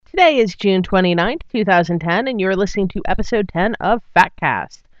Today is June 29th, 2010, and you're listening to episode 10 of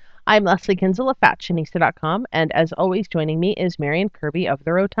Fatcast. I'm Leslie Kinzel of Fashionista.com, and as always, joining me is Marian Kirby of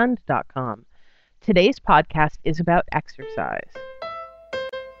TheRotund.com. Today's podcast is about exercise.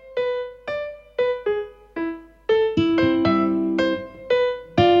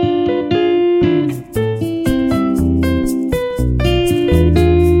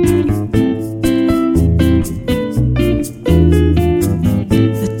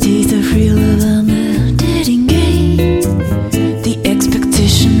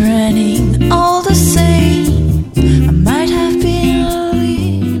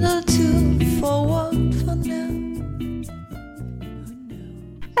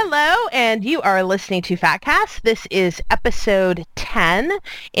 Hello, and you are listening to Fatcast. This is episode 10,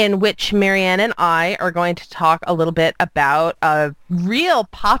 in which Marianne and I are going to talk a little bit about a real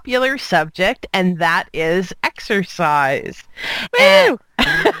popular subject, and that is exercise. Woo!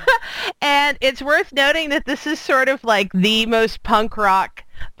 And it's worth noting that this is sort of like the most punk rock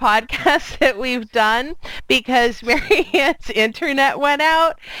podcast that we've done because Marianne's internet went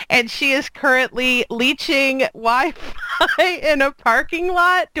out and she is currently leeching Wi-Fi in a parking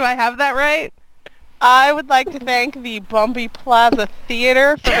lot. Do I have that right? I would like to thank the Bumpy Plaza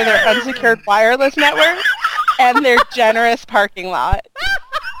Theater for their unsecured wireless network and their generous parking lot.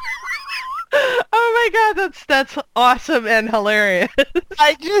 Oh my God, that's awesome and hilarious.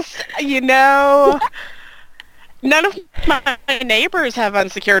 I just, none of my neighbors have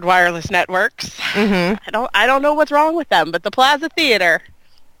unsecured wireless networks. Mm-hmm. I don't know what's wrong with them, but the Plaza Theater,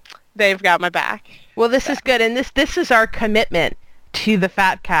 they've got my back. Well, this is good, and this is our commitment to the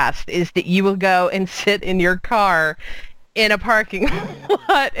Fatcast, is that you will go and sit in your car in a parking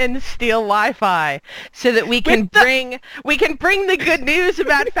lot and steal Wi-Fi so that we can bring the good news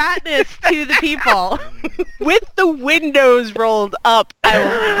about fatness to the people. With the windows rolled up, I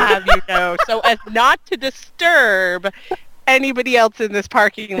will have you know, so as not to disturb anybody else in this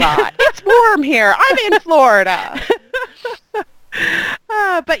parking lot. It's warm here. I'm in Florida.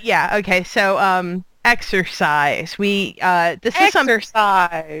 But yeah, okay. So exercise. This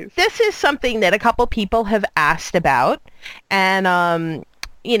is something that a couple people have asked about, and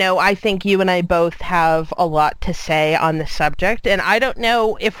I think you and I both have a lot to say on the subject, and I don't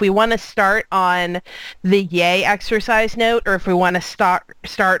know if we want to start on the yay exercise note or if we want to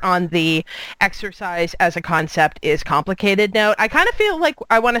start on the exercise as a concept is complicated note. I kind of feel like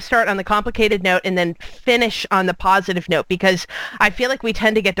I want to start on the complicated note and then finish on the positive note because I feel like we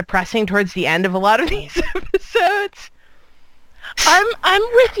tend to get depressing towards the end of a lot of these episodes. I'm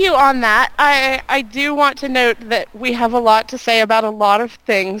with you on that. I do want to note that we have a lot to say about a lot of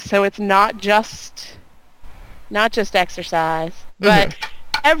things, so it's not just exercise, but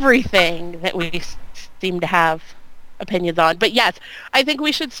everything that we seem to have opinions on. But yes, I think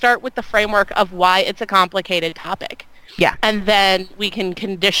we should start with the framework of why it's a complicated topic. Yeah. And then we can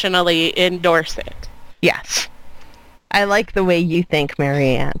conditionally endorse it. Yes. I like the way you think,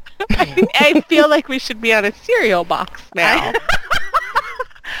 Marianne. I feel like we should be on a cereal box now.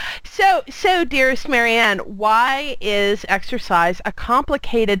 So, dearest Marianne, why is exercise a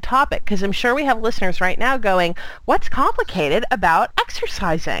complicated topic? Because I'm sure we have listeners right now going, what's complicated about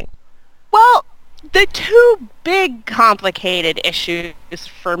exercising? Well, the two big complicated issues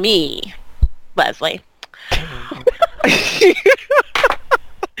for me, Leslie.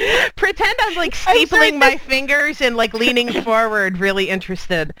 Pretend I'm like stapling my fingers and like leaning forward, really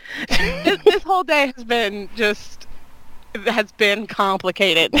interested. This whole day has been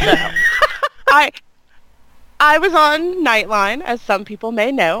complicated. So. I was on Nightline, as some people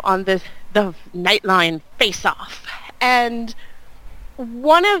may know, on the Nightline Face Off, and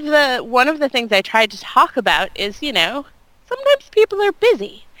one of the things I tried to talk about is, sometimes people are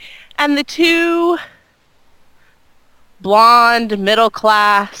busy, and the two blonde, middle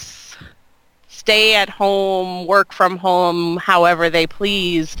class, stay at home, work from home, however they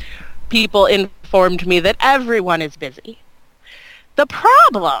please, people informed me that everyone is busy. The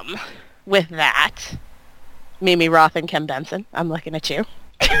problem with that, Mimi Roth and Kim Benson, I'm looking at you,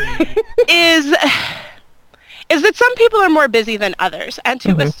 is that some people are more busy than others, and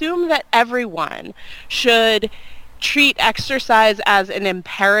to assume that everyone should treat exercise as an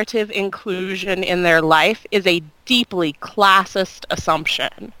imperative inclusion in their life is a deeply classist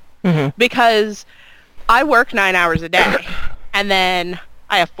assumption. Because I work 9 hours a day, and then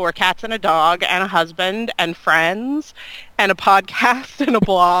I have 4 cats and a dog and a husband and friends and a podcast and a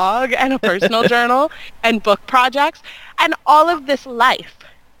blog and a personal journal and book projects and all of this life.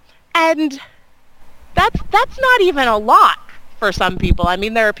 And that's not even a lot for some people. I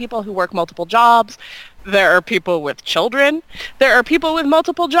mean, there are people who work multiple jobs. There are people with children. There are people with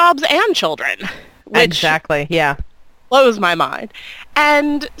multiple jobs and children, which Exactly, yeah. blows my mind.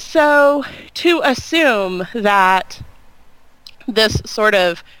 And so to assume that this sort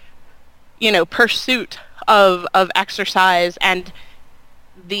of, pursuit of exercise and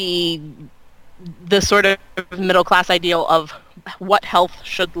the sort of middle class ideal of what health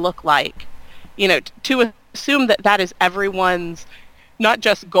should look like, to assume that that is everyone's not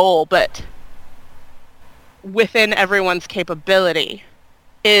just goal, but within everyone's capability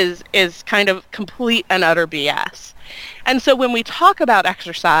is kind of complete and utter BS. And so when we talk about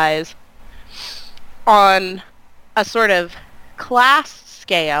exercise on a sort of class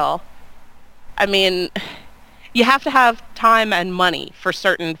scale, I mean, you have to have time and money for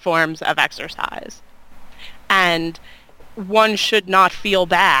certain forms of exercise. And one should not feel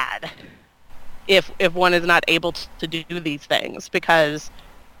bad if one is not able to do these things, because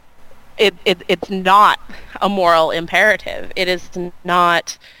it's not a moral imperative. It is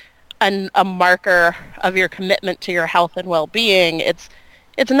not a marker of your commitment to your health and well-being. It's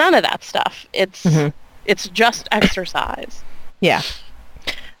none of that stuff. It's just exercise. Yeah.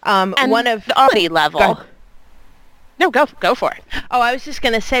 And one of the quality level. No, go for it. Oh, I was just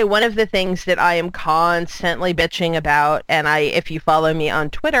going to say, one of the things that I am constantly bitching about, and if you follow me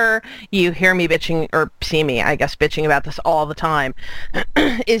on Twitter, you hear me bitching, or see me, I guess, bitching about this all the time,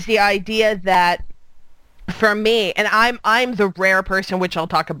 is the idea that for me, and I'm the rare person, which I'll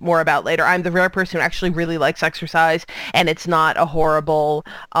talk more about later, I'm the rare person who actually really likes exercise, and it's not a horrible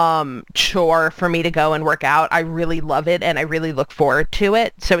chore for me to go and work out. I really love it, and I really look forward to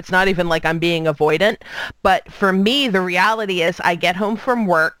it. So it's not even like I'm being avoidant. But for me, the reality is I get home from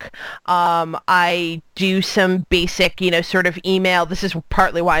work, I do some basic, sort of email. This is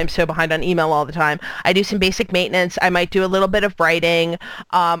partly why I'm so behind on email all the time. I do some basic maintenance. I might do a little bit of writing.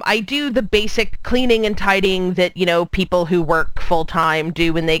 I do the basic cleaning and tidying that, people who work full-time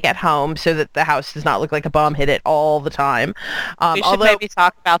do when they get home, so that the house does not look like a bomb hit it all the time. We should maybe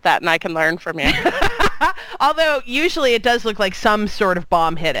talk about that, and I can learn from you. Although usually it does look like some sort of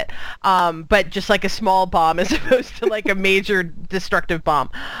bomb hit it, but just like a small bomb as opposed to like a major destructive bomb.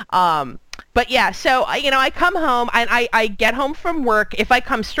 But yeah, so, I come home and I get home from work. If I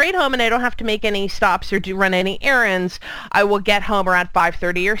come straight home and I don't have to make any stops or run any errands, I will get home around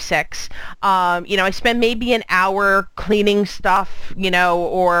 5:30 or 6. I spend maybe an hour cleaning stuff,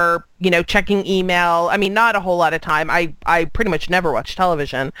 or, checking email. I mean, not a whole lot of time. I pretty much never watch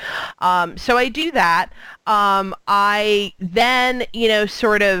television. So I do that. I then,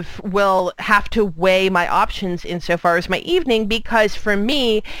 sort of will have to weigh my options insofar as my evening, because for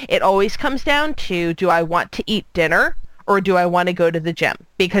me, it always comes down to, do I want to eat dinner or do I want to go to the gym?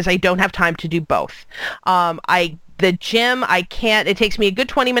 Because I don't have time to do both. The gym, I can't, it takes me a good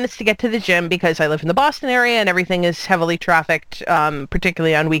 20 minutes to get to the gym because I live in the Boston area and everything is heavily trafficked,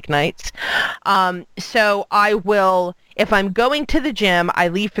 particularly on weeknights. So I will, if I'm going to the gym, I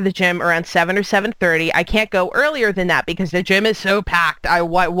leave for the gym around 7 or 7:30. I can't go earlier than that because the gym is so packed. I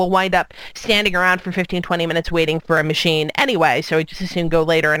will wind up standing around for 15, 20 minutes waiting for a machine anyway, so I just as soon go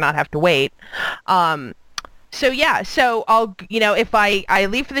later and not have to wait. So I'll, if I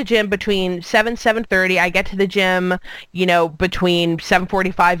leave for the gym between 7:30, I get to the gym, between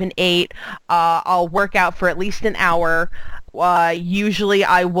 7:45 and 8, I'll work out for at least an hour. Usually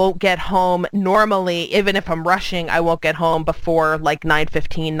I won't get home normally, even if I'm rushing, I won't get home before like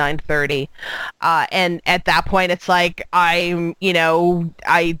 9:15, 9:30. And at that point it's like the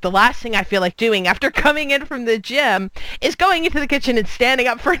last thing I feel like doing after coming in from the gym is going into the kitchen and standing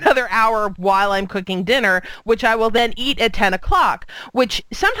up for another hour while I'm cooking dinner, which I will then eat at 10 o'clock, which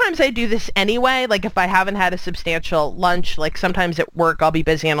sometimes I do this anyway. Like if I haven't had a substantial lunch, like sometimes at work I'll be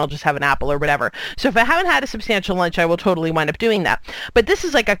busy and I'll just have an apple or whatever. So if I haven't had a substantial lunch, I will totally wind up doing that. But this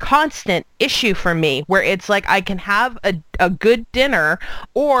is like a constant issue for me where it's like I can have a good dinner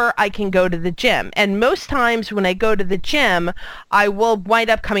or I can go to the gym. And most times when I go to the gym, I will wind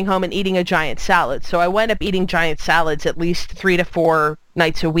up coming home and eating a giant salad. So I wind up eating giant salads at least 3 to 4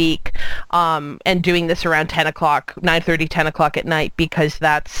 nights a week, and doing this around 10 o'clock, 9:30, 10 o'clock at night, because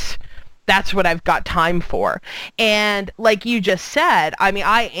that's what I've got time for. And like you just said, I mean,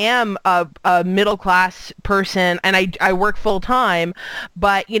 I am a middle-class person and I work full-time,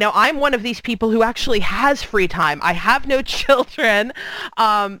 but, I'm one of these people who actually has free time. I have no children.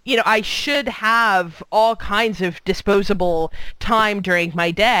 I should have all kinds of disposable time during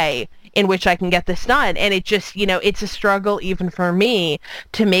my day in which I can get this done. And it just, it's a struggle even for me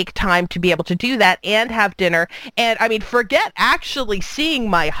to make time to be able to do that and have dinner. And I mean, forget actually seeing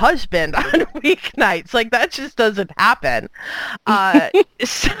my husband on weeknights. Like, that just doesn't happen.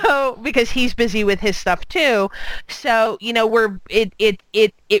 So, because he's busy with his stuff too. So,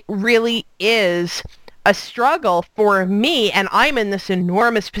 it really is a struggle for me, and I'm in this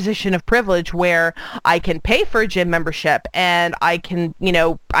enormous position of privilege where I can pay for a gym membership and I can,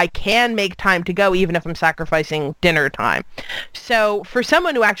 I can make time to go even if I'm sacrificing dinner time. So for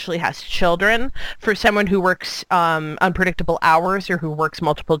someone who actually has children, for someone who works unpredictable hours or who works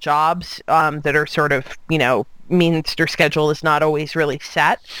multiple jobs that are sort of, means their schedule is not always really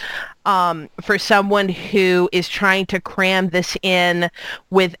set. For someone who is trying to cram this in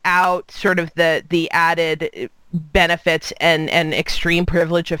without sort of the added benefits and extreme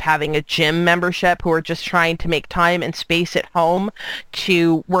privilege of having a gym membership, who are just trying to make time and space at home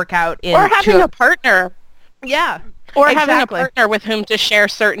to work out or having a partner. Yeah. Or having a partner with whom to share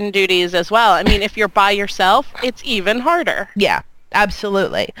certain duties as well. I mean, if you're by yourself, it's even harder. Yeah.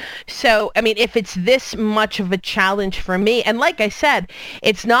 Absolutely. So, I mean, if it's this much of a challenge for me, and like I said,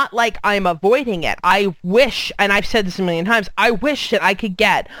 it's not like I'm avoiding it. I wish, and I've said this a million times, I wish that I could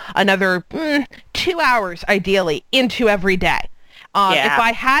get another 2 hours, ideally, into every day. If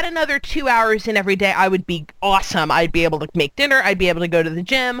I had another 2 hours in every day, I would be awesome. I'd be able to make dinner. I'd be able to go to the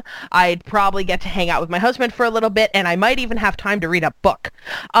gym. I'd probably get to hang out with my husband for a little bit, and I might even have time to read a book.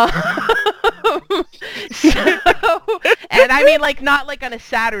 And I mean, like, not like on a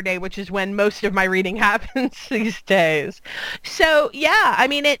Saturday, which is when most of my reading happens these days. So, yeah, I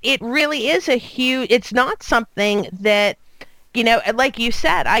mean, it really is it's not something that, like you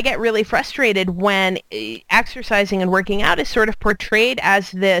said, I get really frustrated when exercising and working out is sort of portrayed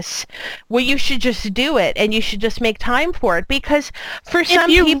as this, well, you should just do it and you should just make time for it. Because for some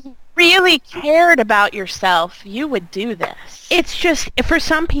people, if you really cared about yourself, you would do this. It's just, for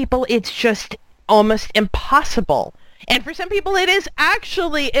some people, it's just almost impossible. And for some people, it is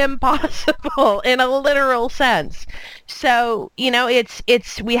actually impossible in a literal sense. So,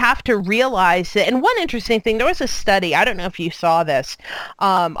 we have to realize that. And one interesting thing, there was a study, I don't know if you saw this,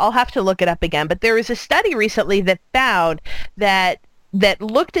 I'll have to look it up again, but there was a study recently that found that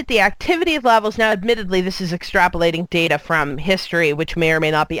looked at the activity levels. Now, admittedly, this is extrapolating data from history, which may or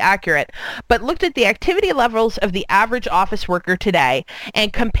may not be accurate, but looked at the activity levels of the average office worker today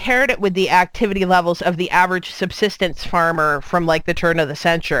and compared it with the activity levels of the average subsistence farmer from like the turn of the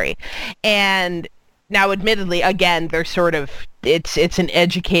century. And now, admittedly, again, they're sort of, it's an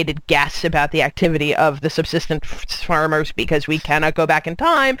educated guess about the activity of the subsistence farmers because we cannot go back in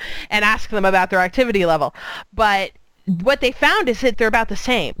time and ask them about their activity level. But what they found is that they're about the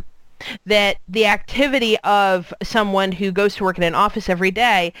same, that the activity of someone who goes to work in an office every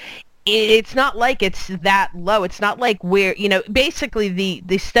day, it's not like it's that low. It's not like basically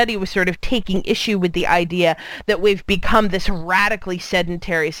the study was sort of taking issue with the idea that we've become this radically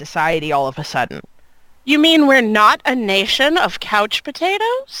sedentary society all of a sudden. You mean we're not a nation of couch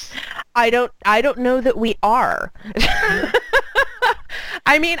potatoes? I don't know that we are.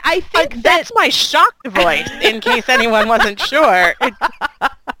 I mean, I think that's my shocked voice, in case anyone wasn't sure.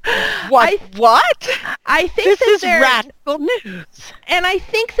 What? I think this is radical news. And I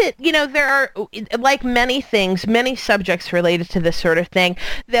think that, there are, like many things, many subjects related to this sort of thing,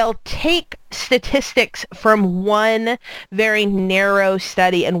 they'll take statistics from one very narrow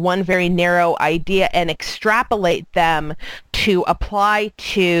study and one very narrow idea and extrapolate them to apply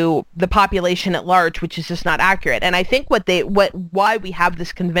to the population at large, which is just not accurate. And I think why we have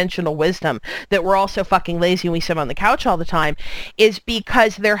this conventional wisdom that we're all so fucking lazy and we sit on the couch all the time is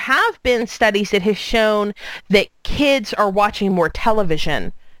because there have been studies that have shown that kids are watching more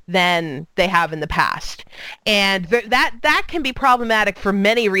television than they have in the past. And that can be problematic for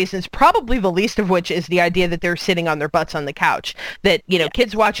many reasons, probably the least of which is the idea that they're sitting on their butts on the couch. That,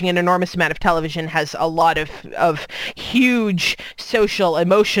 kids watching an enormous amount of television has a lot of huge social,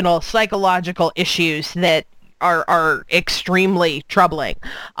 emotional, psychological issues that are extremely troubling.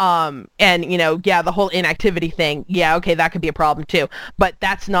 The whole inactivity thing, okay, that could be a problem too. But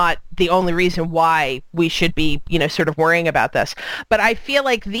that's not the only reason why we should be, sort of worrying about this. But I feel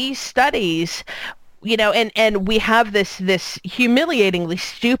like these studies and we have this humiliatingly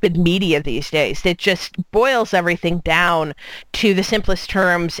stupid media these days that just boils everything down to the simplest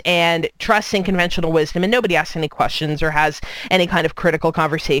terms and trusts in conventional wisdom, and nobody asks any questions or has any kind of critical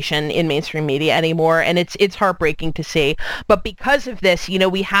conversation in mainstream media anymore, and it's heartbreaking to see. But because of this,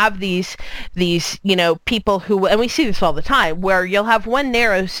 we have these people who, and we see this all the time, where you'll have one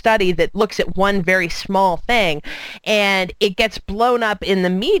narrow study that looks at one very small thing, and it gets blown up in the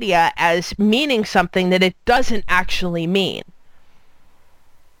media as meaning something that it doesn't actually mean,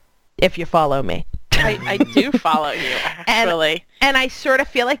 if you follow me. I do follow you, actually. And I sort of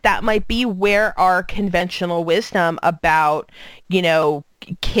feel like that might be where our conventional wisdom about,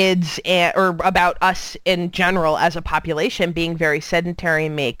 kids or about us in general as a population being very sedentary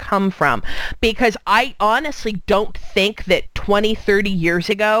may come from. Because I honestly don't think that 20, 30 years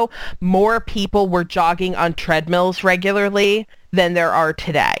ago, more people were jogging on treadmills regularly than there are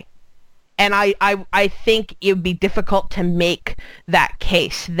today. And I think it would be difficult to make that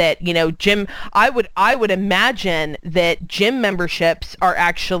case that, gym, I would imagine that gym memberships are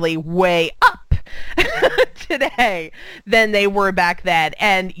actually way up today than they were back then.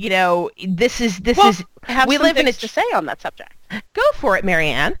 And, this is I have we some live in things to say on that subject. Go for it,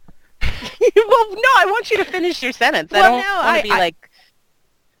 Marianne. Well, no, I want you to finish your sentence. Well, I don't want to be like...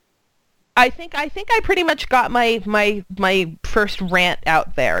 I think I pretty much got my first rant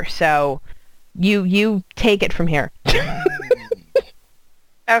out there, so you take it from here. Okay,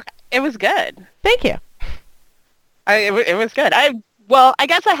 it was good. Thank you. It was good. I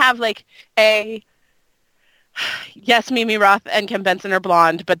guess I have yes, Mimi Roth and Kim Benson are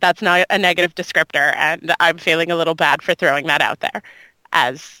blonde, but that's not a negative descriptor, and I'm feeling a little bad for throwing that out there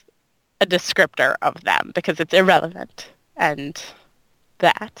as a descriptor of them because it's irrelevant and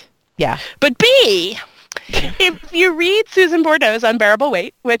that. Yeah. But B, if you read Susan Bordeaux's Unbearable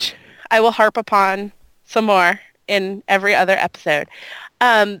Weight, which I will harp upon some more in every other episode,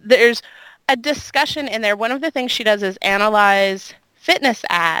 there's a discussion in there. One of the things she does is analyze fitness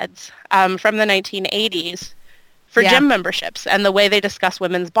ads from the 1980s for gym memberships and the way they discuss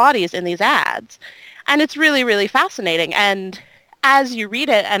women's bodies in these ads. And it's really, really fascinating. And as you read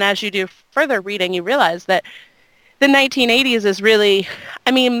it and as you do further reading, you realize that the 1980s is really,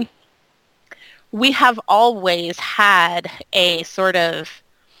 we have always had a sort of,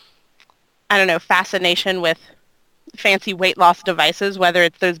 fascination with fancy weight loss devices, whether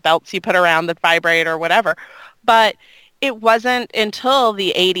it's those belts you put around that vibrate or whatever. But it wasn't until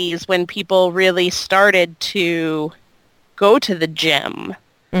the 80s when people really started to go to the gym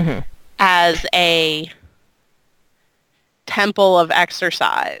as a temple of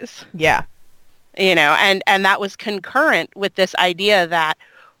exercise. Yeah. And that was concurrent with this idea that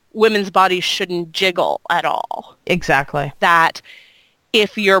women's bodies shouldn't jiggle at all. Exactly. That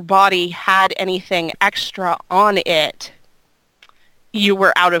if your body had anything extra on it, you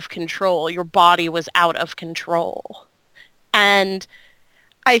were out of control. Your body was out of control. And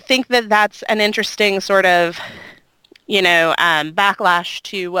I think that that's an interesting sort of, backlash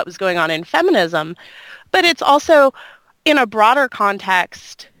to what was going on in feminism. But it's also, in a broader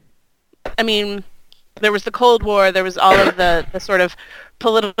context, there was the Cold War, there was all of the sort of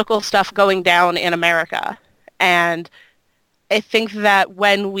political stuff going down in America. And I think that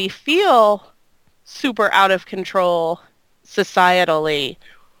when we feel super out of control societally,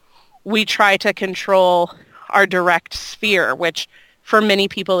 we try to control our direct sphere, which for many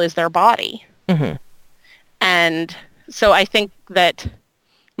people is their body. Mm-hmm. And so I think that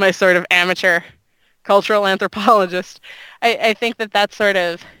my sort of amateur cultural anthropologist, I think that that sort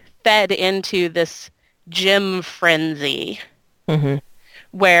of fed into this gym frenzy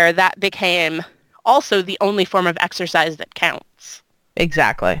where that became also the only form of exercise that counts.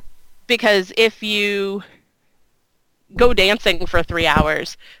 Exactly. Because if you go dancing for 3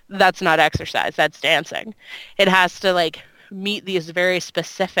 hours, that's not exercise, that's dancing. It has to meet these very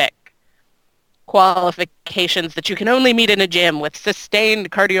specific qualifications that you can only meet in a gym with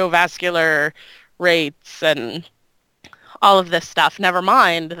sustained cardiovascular rates and all of this stuff. Never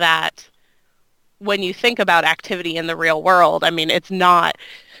mind that when you think about activity in the real world, it's not,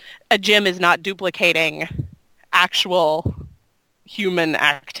 a gym is not duplicating actual human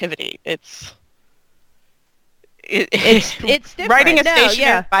activity. It's different. Riding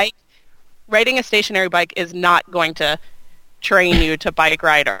a stationary bike is not going to train you to bike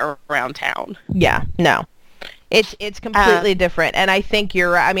ride around town. Yeah, no. It's completely different, and I think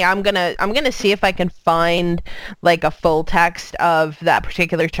you're right. I'm gonna see if I can find a full text of that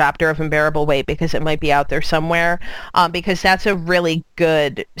particular chapter of Unbearable Weight, because it might be out there somewhere. Because that's a really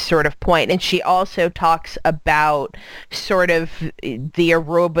good sort of point, and she also talks about sort of the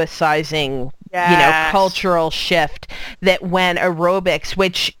aerobicizing Yes. cultural shift that when aerobics,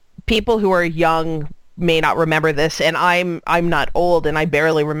 which people who are young may not remember this, and I'm not old and I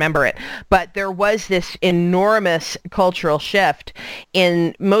barely remember it, but there was this enormous cultural shift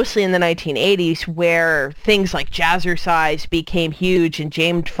mostly in the 1980s where things like jazzercise became huge, and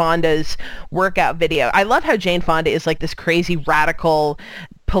Jane Fonda's workout video. I love how Jane Fonda is like this crazy radical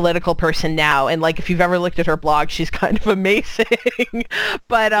political person now, and like if you've ever looked at her blog, she's kind of amazing.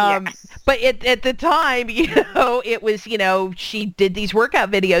 But Yes. but at the time, it was, she did these workout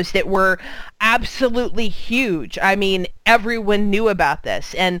videos that were absolutely huge. I mean, everyone knew about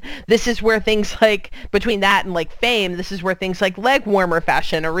this, and this is where things like, between that and like Fame, this is where things like leg warmer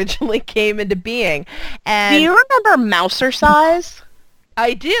fashion originally came into being. And Do you remember Mousercise?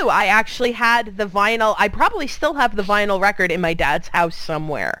 I do. I actually had the vinyl. I probably still have the vinyl record in my dad's house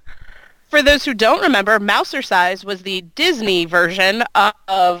somewhere. For those who don't remember, Mousercise was the Disney version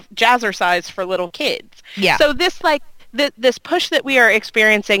of Jazzercise for little kids. Yeah. So this push that we are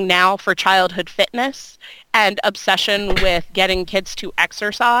experiencing now for childhood fitness and obsession with getting kids to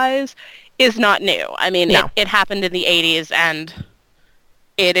exercise is not new. I mean, No. it happened in the 80s, and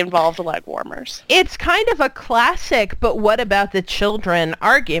it involved leg warmers. It's kind of a classic, but what about the children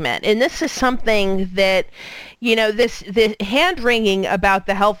argument? And this is something that, the hand-wringing about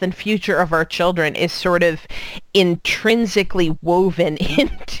the health and future of our children is sort of intrinsically woven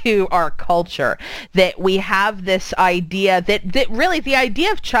into our culture, that we have this idea that really the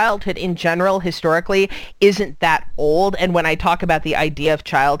idea of childhood in general historically isn't that old. And when I talk about the idea of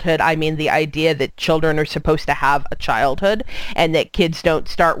childhood, I mean the idea that children are supposed to have a childhood and that kids don't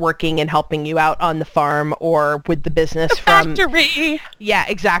start working and helping you out on the farm or with the business from Factory. Yeah,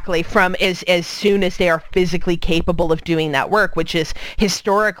 exactly. From as soon as they are physically capable of doing that work, which is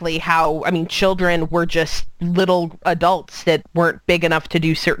historically how, children were just little adults that weren't big enough to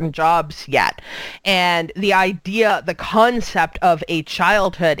do certain jobs yet. And the concept of a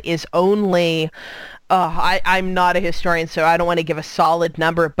childhood is only... I'm not a historian, so I don't want to give a solid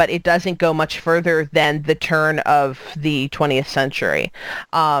number, but it doesn't go much further than the turn of the 20th century.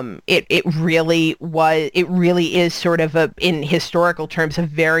 It really is sort of in historical terms, a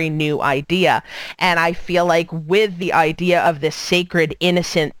very new idea. And I feel like with the idea of this sacred,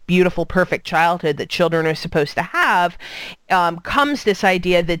 innocent, beautiful, perfect childhood that children are supposed to have, comes this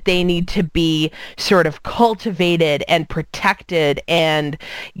idea that they need to be sort of cultivated and protected, and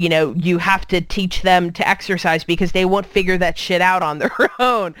you have to teach them to exercise because they won't figure that shit out on their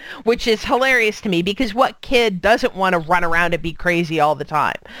own, which is hilarious to me, because what kid doesn't want to run around and be crazy all the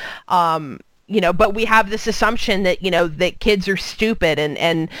time? But we have this assumption that, that kids are stupid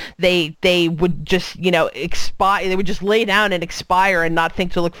and they would just, expire. They would just lay down and expire and not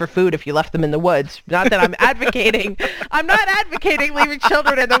think to look for food if you left them in the woods. Not that I'm I'm not advocating leaving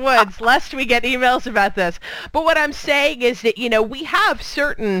children in the woods, lest we get emails about this. But what I'm saying is that,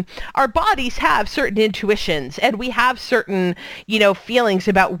 our bodies have certain intuitions, and we have certain, feelings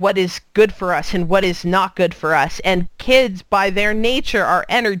about what is good for us and what is not good for us. And kids, by their nature, are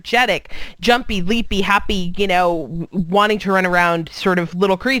energetic, jumpy, leapy, happy, wanting to run around sort of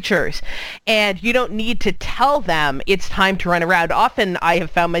little creatures. And you don't need to tell them it's time to run around. Often I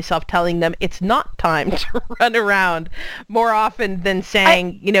have found myself telling them it's not time to run around more often than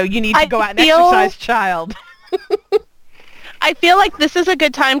saying, you need to go out and exercise, child. I feel like this is a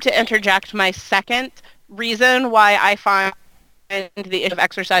good time to interject my second reason why I find the issue of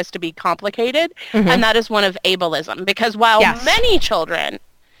exercise to be complicated, and that is one of ableism. Because while many children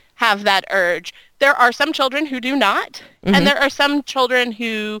have that urge, there are some children who do not, and there are some children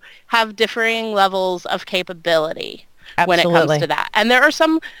who have differing levels of capability when it comes to that. And there are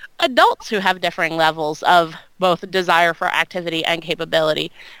some adults who have differing levels of both desire for activity and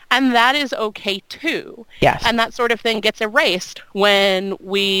capability, and that is okay too. Yes. And that sort of thing gets erased when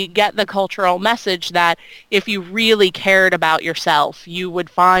we get the cultural message that if you really cared about yourself, you would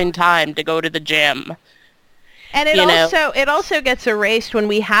find time to go to the gym. And it also gets erased when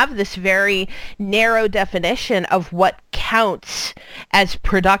we have this very narrow definition of what counts as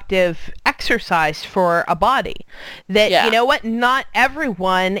productive exercise for a body. That, not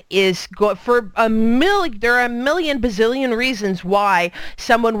everyone is there are a million bazillion reasons why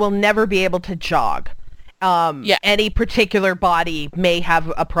someone will never be able to jog. Any particular body may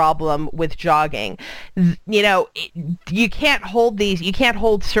have a problem with jogging. You can't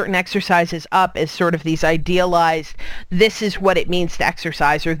hold certain exercises up as sort of these idealized, this is what it means to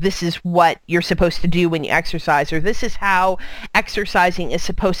exercise, or this is what you're supposed to do when you exercise, or this is how exercising is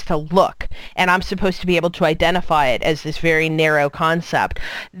supposed to look, and I'm supposed to be able to identify it as this very narrow concept.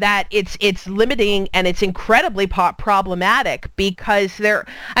 That it's limiting, and it's incredibly problematic, because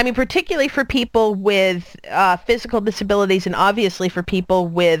particularly for people with physical disabilities, and obviously for people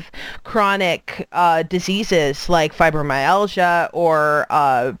with chronic diseases like fibromyalgia or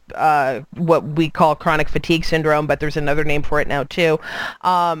what we call chronic fatigue syndrome, but there's another name for it now too.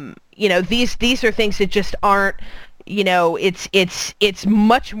 These are things that just aren't, it's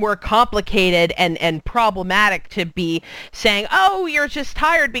much more complicated and problematic to be saying, oh, you're just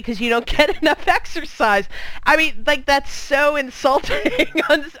tired because you don't get enough exercise. I mean, like, that's so insulting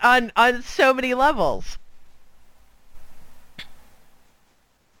on so many levels.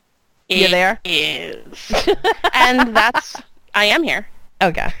 You there? Is. And I am here.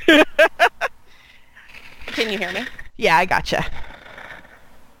 Okay. Can you hear me? Yeah, I gotcha.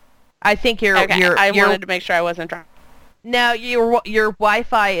 I think you're... Okay, I wanted to make sure I wasn't drunk. No, your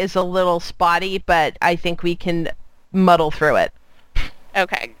Wi-Fi is a little spotty, but I think we can muddle through it.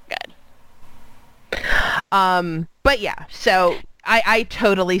 Okay, good. But yeah, so I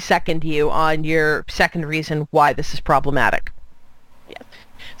totally second you on your second reason why this is problematic. Yes.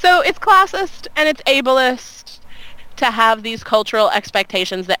 So it's classist and it's ableist to have these cultural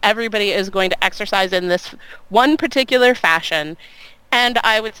expectations that everybody is going to exercise in this one particular fashion. And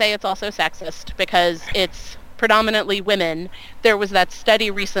I would say it's also sexist because it's predominantly women. There was that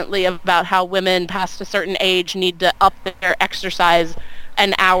study recently about how women past a certain age need to up their exercise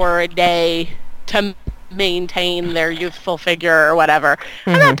an hour a day to maintain their youthful figure or whatever. Mm-hmm.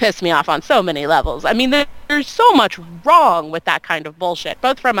 And that pissed me off on so many levels. I mean, there's so much wrong with that kind of bullshit,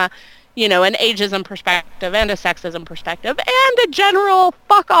 both from an ageism perspective and a sexism perspective and a general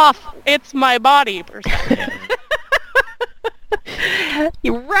fuck off, it's my body perspective.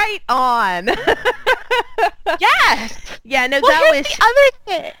 You're right on. Yes. Yeah, no, well, that here's was... the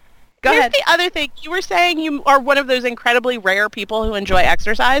other thing. Go ahead. The other thing. You were saying you are one of those incredibly rare people who enjoy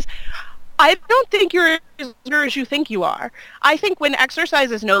exercise. I don't think you're as rare as you think you are. I think when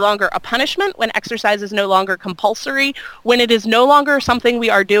exercise is no longer a punishment, when exercise is no longer compulsory, when it is no longer something we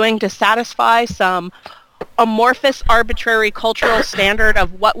are doing to satisfy some amorphous, arbitrary cultural standard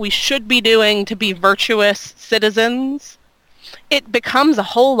of what we should be doing to be virtuous citizens, it becomes a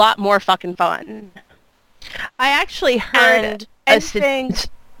whole lot more fucking fun. I actually heard anything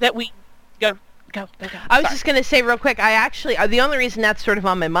that we go. I was just going to say real quick, the only reason that's sort of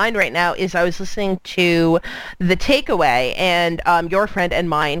on my mind right now is I was listening to The Takeaway, and your friend and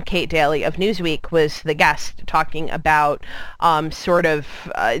mine, Kate Daly of Newsweek, was the guest talking about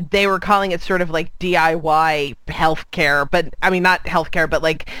they were calling it sort of like DIY healthcare, but I mean, not healthcare, but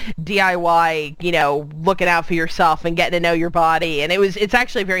like DIY, looking out for yourself and getting to know your body. And it's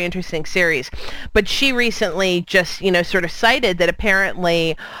actually a very interesting series. But she recently just, sort of cited that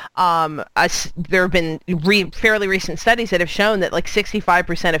apparently there have been fairly recent studies that have shown that like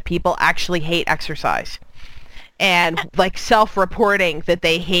 65% of people actually hate exercise, and like self-reporting that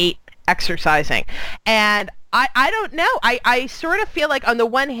they hate exercising. And I don't know. I sort of feel like on the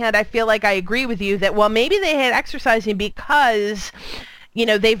one hand, I feel like I agree with you that, well, maybe they hate exercising because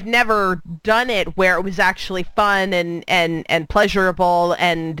they've never done it where it was actually fun and pleasurable,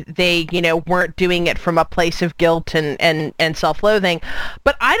 and they, weren't doing it from a place of guilt and self-loathing.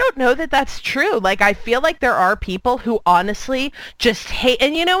 But I don't know that that's true. Like, I feel like there are people who honestly just hate,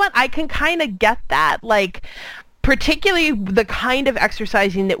 and you know what? I can kind of get that. Like, particularly the kind of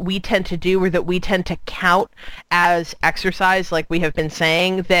exercising that we tend to do, or that we tend to count as exercise, like we have been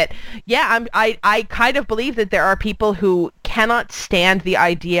saying, that, yeah, I kind of believe that there are people who cannot stand the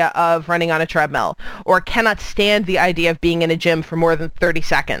idea of running on a treadmill, or cannot stand the idea of being in a gym for more than 30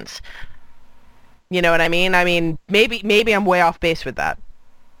 seconds. You know what I mean? I mean, maybe I'm way off base with that.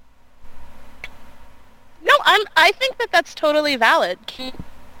 No, I think that that's totally valid.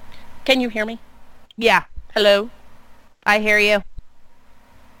 Can you hear me? Yeah. Hello? I hear you.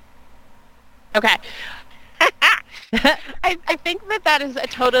 Okay. I think that is a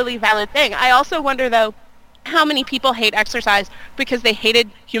totally valid thing. I also wonder, though, how many people hate exercise because they hated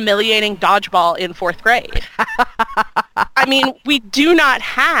humiliating dodgeball in 4th grade. I mean, we do not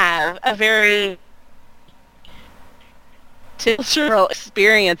have a very cultural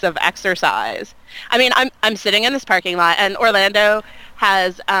experience of exercise. I mean, I'm sitting in this parking lot, and Orlando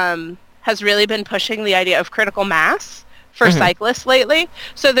has really been pushing the idea of critical mass for cyclists lately.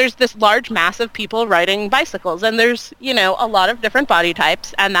 So there's this large mass of people riding bicycles, and there's, you know, a lot of different body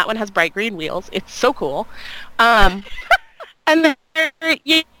types, and that one has bright green wheels. It's so cool. And then,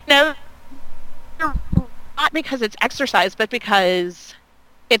 you know, not because it's exercise, but because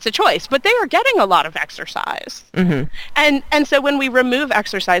it's a choice. But they are getting a lot of exercise. Mm-hmm. And so when we remove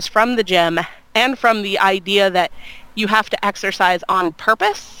exercise from the gym and from the idea that you have to exercise on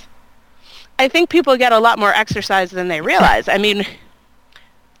purpose, I think people get a lot more exercise than they realize. I mean,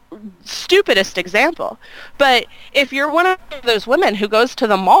 stupidest example, but if you're one of those women who goes to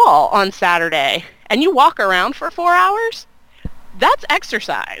the mall on Saturday and you walk around for 4 hours, that's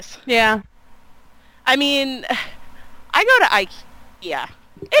exercise. Yeah. I mean, I go to IKEA.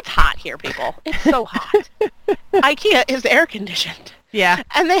 It's hot here, people. It's so hot. IKEA is air conditioned. Yeah.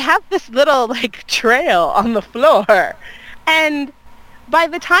 And they have this little, like, trail on the floor. And by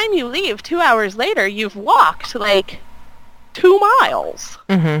the time you leave, 2 hours later, you've walked, like, 2 miles.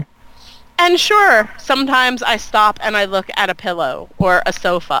 Mm-hmm. And sure, sometimes I stop and I look at a pillow or a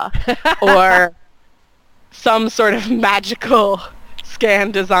sofa or some sort of magical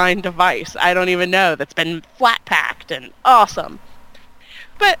scan design device, I don't even know, that's been flat packed and awesome.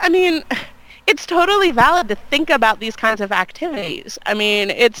 But, I mean, it's totally valid to think about these kinds of activities. I mean,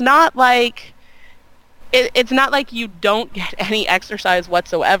 it's not like it's not like you don't get any exercise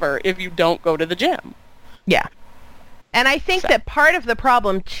whatsoever if you don't go to the gym. Yeah. And I think that part of the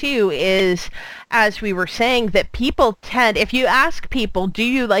problem, too, is, as we were saying, that people tend, if you ask people, do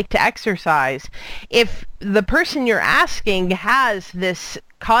you like to exercise, if the person you're asking has this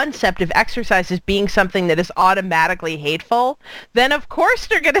concept of exercise as being something that is automatically hateful, then of course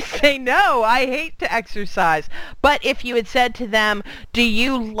they're going to say, no, I hate to exercise. But if you had said to them, do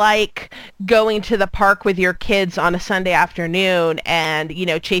you like going to the park with your kids on a Sunday afternoon and, you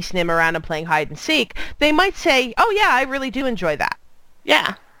know, chasing them around and playing hide and seek, they might say, oh yeah, I really do enjoy that.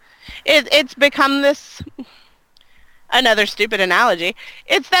 Yeah. It's become this, another stupid analogy.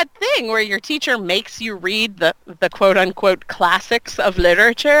 It's that thing where your teacher makes you read the quote-unquote classics of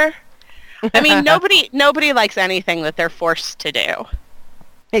literature. I mean, nobody likes anything that they're forced to do.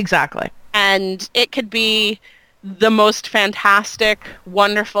 Exactly. And it could be the most fantastic,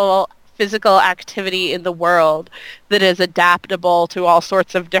 wonderful physical activity in the world that is adaptable to all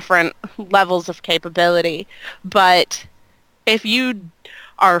sorts of different levels of capability. But if you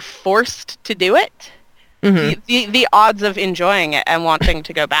are forced to do it, mm-hmm. the odds of enjoying it and wanting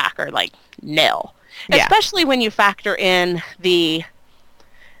to go back are like nil. Yeah. Especially when you factor in the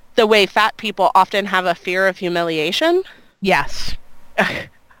way fat people often have a fear of humiliation. Yes.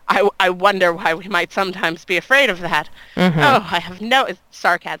 I wonder why we might sometimes be afraid of that. Mm-hmm. Oh, I have no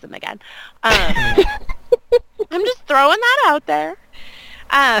sarcasm again. I'm just throwing that out there.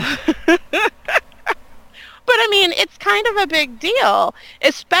 But, I mean, it's kind of a big deal,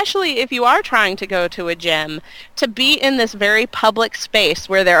 especially if you are trying to go to a gym, to be in this very public space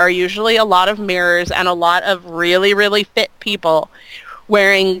where there are usually a lot of mirrors and a lot of really, really fit people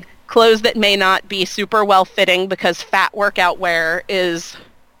wearing clothes that may not be super well-fitting because fat workout wear is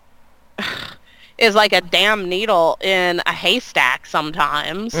like a damn needle in a haystack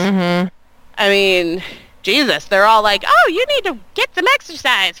sometimes. Mm-hmm. I mean, Jesus, they're all like, oh, you need to get some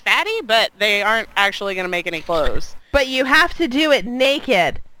exercise, fatty, but they aren't actually going to make any clothes. But you have to do it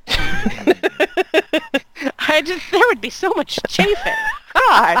naked. There would be so much chafing.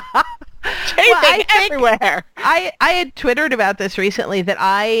 God. Chafing everywhere. I had Twittered about this recently that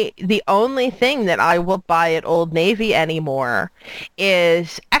the only thing that I will buy at Old Navy anymore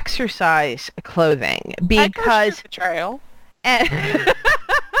is exercise clothing because betrayal.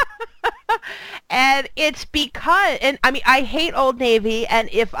 And it's because, and I mean, I hate Old Navy, and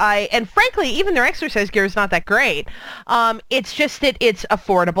frankly, even their exercise gear is not that great. It's just that it's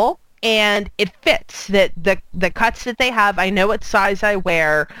affordable and it fits. That the cuts that they have, I know what size I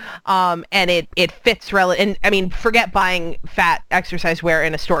wear, and it fits and I mean, forget buying fat exercise wear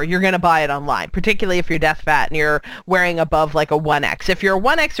in a store. You're gonna buy it online, particularly if you're death fat and you're wearing above like a 1X. If you're a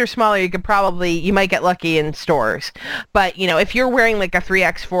 1X or smaller, you might get lucky in stores. But you know, if you're wearing like a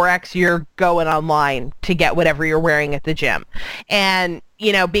 3X, 4X, you're going online to get whatever you're wearing at the gym. And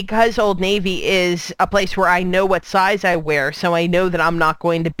you know, because Old Navy is a place where I know what size I wear, so I know that I'm not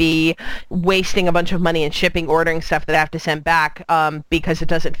going to be wasting a bunch of money in shipping, ordering stuff that I have to send back because it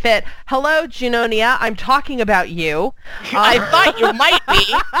doesn't fit. Hello, Junonia, I'm talking about you. I thought you might be.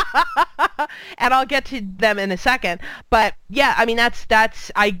 And I'll get to them in a second. But yeah, I mean,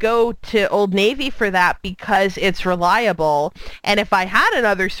 that's I go to Old Navy for that because it's reliable. And if I had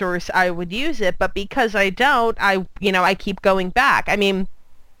another source, I would use it. But because I don't, I keep going back. I mean,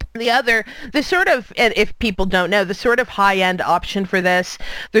 The sort of, and if people don't know, the sort of high-end option for this,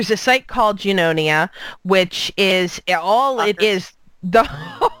 there's a site called Junonia, which is it is the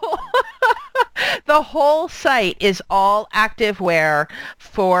the whole site is all activewear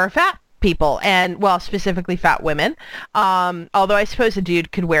for fat people, and well, specifically fat women. Although I suppose a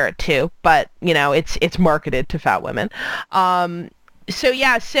dude could wear it too, but it's marketed to fat women. So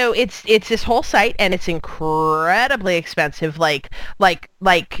it's this whole site, and it's incredibly expensive. Like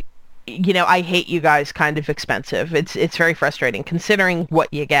I hate you guys kind of expensive. It's very frustrating considering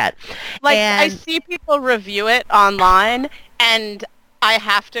what you get. I see people review it online, and I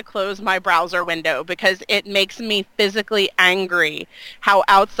have to close my browser window because it makes me physically angry how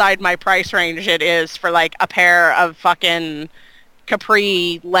outside my price range it is for like a pair of fucking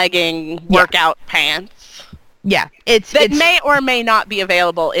capri legging workout pants. Yeah, it may or may not be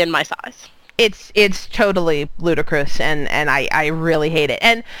available in my size. It's totally ludicrous, and I really hate it.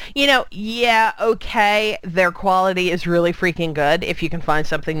 And okay, their quality is really freaking good if you can find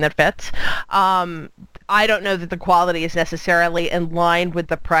something that fits. I don't know that the quality is necessarily in line with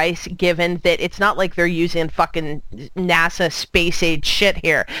the price, given that it's not like they're using fucking NASA space age shit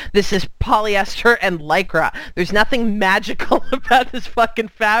here. This is polyester and Lycra. There's nothing magical about this fucking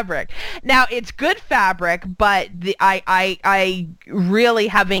fabric. Now, it's good fabric, but I really,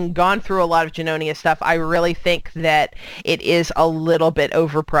 having gone through a lot of Junonia stuff, I really think that it is a little bit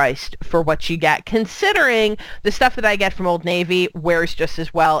overpriced for what you get, considering the stuff that I get from Old Navy wears just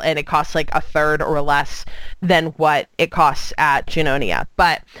as well, and it costs like a third or less than what it costs at Junonia.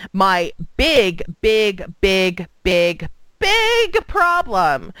 But my big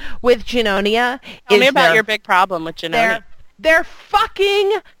problem with Junonia is... Tell me about your big problem with Junonia. Their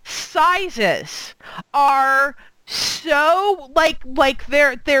fucking sizes are so like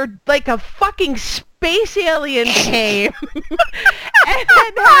they're like a fucking space alien came and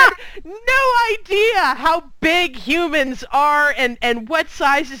had no idea how big humans are and what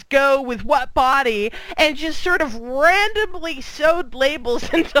sizes go with what body, and just sort of randomly sewed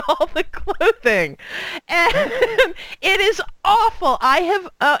labels into all the clothing. And it is awful.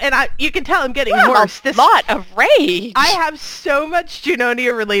 You can tell I'm getting worse. A lot of rage. I have so much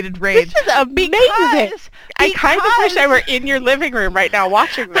Junonia related rage. This is amazing. I kind of wish I were in your living room right now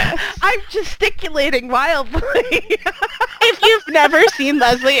watching this. I'm gesticulating wildly. If you've never seen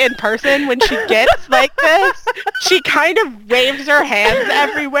Leslie in person, when she gets like this, she kind of waves her hands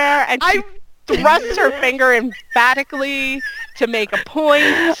everywhere, and she thrusts her finger emphatically to make a point.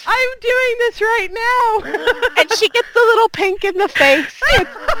 I'm doing this right now. And she gets a little pink in the face.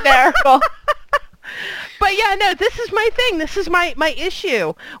 It's hysterical. But yeah, no, this is my thing. This is my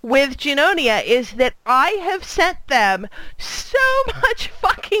issue with Junonia, is that I have sent them so much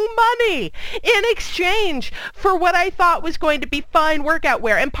fucking money in exchange for what I thought was going to be fine workout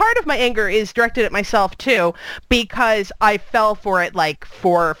wear. And part of my anger is directed at myself too, because I fell for it like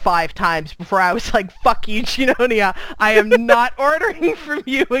 4 or 5 times before I was like, fuck you, Junonia. I am not ordering from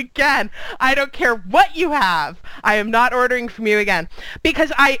you again. I don't care what you have. I am not ordering from you again.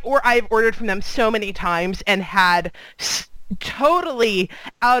 Because I've ordered from them so many times and had totally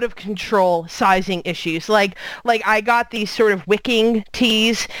out of control sizing issues. Like I got these sort of wicking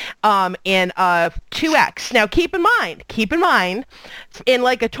tees in 2X. Now keep in mind, in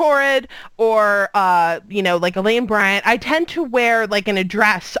like a Torrid or like a Lane Bryant, I tend to wear, like in a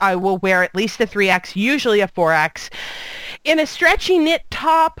dress, I will wear at least a 3X, usually a 4X. In a stretchy knit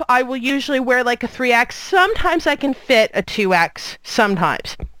top, I will usually wear like a 3X. Sometimes I can fit a 2X,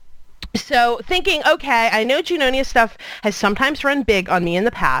 sometimes. So thinking, okay, I know Junonia stuff has sometimes run big on me in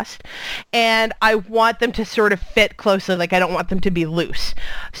the past, and I want them to sort of fit closely, like I don't want them to be loose.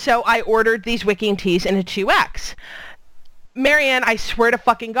 So I ordered these wicking tees in a 2X. Marianne, I swear to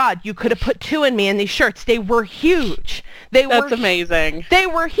fucking God, you could have put 2 in me in these shirts. They were huge. That's amazing. They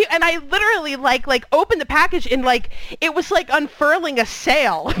were huge, and I literally like opened the package and like it was like unfurling a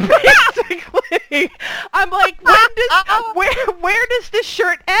sail. Basically, I'm like, where does this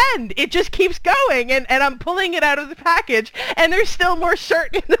shirt end? It just keeps going, and I'm pulling it out of the package, and there's still more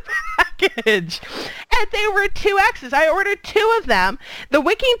shirt in the package. And they were 2Xs. I ordered 2 of them. The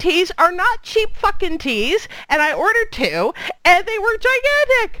wicking tees are not cheap fucking tees, and I ordered 2, and they were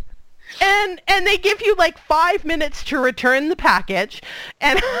gigantic. And they give you like 5 minutes to return the package,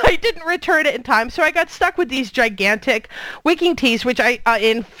 and I didn't return it in time, so I got stuck with these gigantic wicking teas, which I,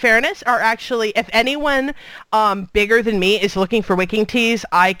 in fairness, are actually, if anyone bigger than me is looking for wicking teas,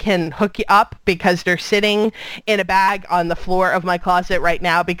 I can hook you up because they're sitting in a bag on the floor of my closet right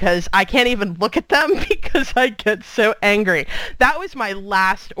now because I can't even look at them because I get so angry. That was my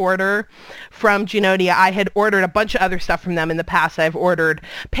last order from Junonia. I had ordered a bunch of other stuff from them in the past. I've ordered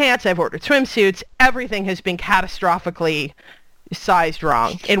pants, I've ordered swimsuits. Everything has been catastrophically sized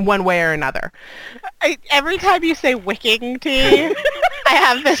wrong in one way or another. Every time you say wicking tea, I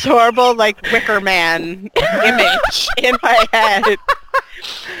have this horrible, like, Wicker Man image in my head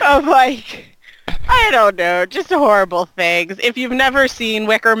of, like, I don't know, just horrible things. If you've never seen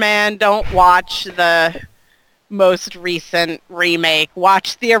Wicker Man, don't watch the most recent remake.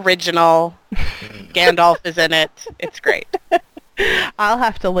 Watch the original. Gandalf is in it. It's great. I'll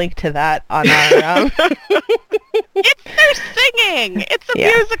have to link to that on our... They're singing. It's a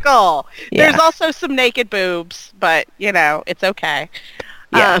musical. Yeah. There's also some naked boobs, but, you know, it's okay.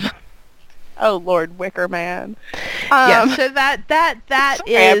 Yeah. Oh, Lord Wicker Man. Yeah, so that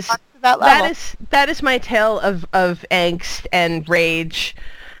is my tale of angst and rage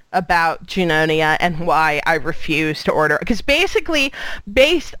about Junonia and why I refuse to order. Because basically,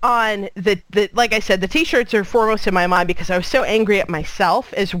 based on the like I said, the t-shirts are foremost in my mind because I was so angry at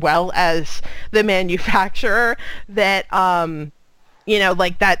myself as well as the manufacturer that you know,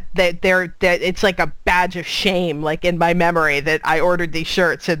 like that it's like a badge of shame, like in my memory, that I ordered these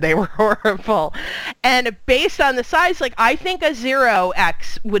shirts and they were horrible. And based on the size, like I think a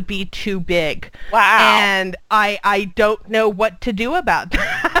 0X would be too big. Wow. And I don't know what to do about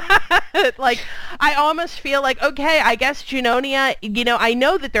that. Like, I almost feel like, okay, I guess Junonia, you know, I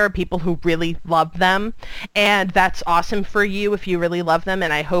know that there are people who really love them, and that's awesome for you if you really love them,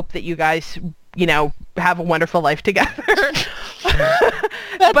 and I hope that you guys, you know, have a wonderful life together.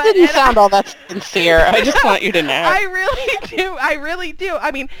 That didn't sound all that sincere. I just want you to know. I really do.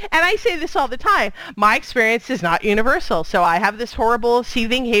 I mean, and I say this all the time. My experience is not universal, so I have this horrible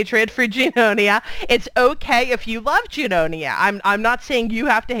seething hatred for Junonia. It's okay if you love Junonia. I'm not saying you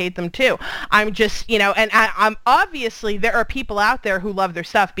have to hate them too. I'm just, you know, and I'm obviously there are people out there who love their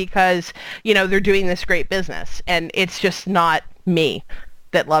stuff because, you know, they're doing this great business, and it's just not me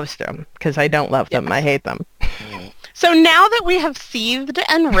that loves them because I don't love them. I hate them. So now that we have seethed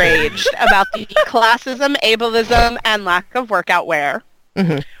and raged about the classism, ableism, and lack of workout wear,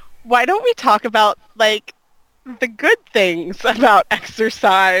 why don't we talk about, like, the good things about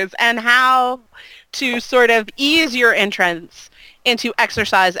exercise and how to sort of ease your entrance into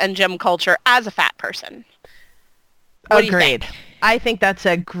exercise and gym culture as a fat person? What Agreed. do you think? I think that's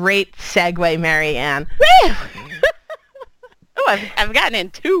a great segue, Mary Ann. Woo! Oh, I've gotten in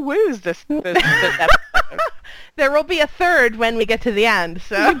 2 woos this episode. There will be a third when we get to the end,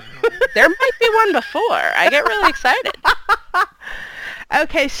 so. There might be one before. I get really excited.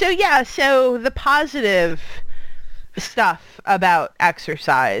 Okay, so the positive stuff about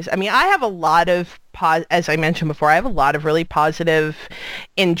exercise. I mean, I have a lot of, as I mentioned before, I have a lot of really positive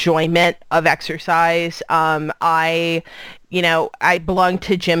enjoyment of exercise. I belonged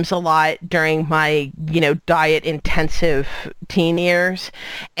to gyms a lot during my, diet intensive teen years.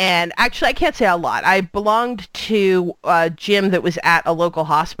 And actually, I can't say a lot. I belonged to a gym that was at a local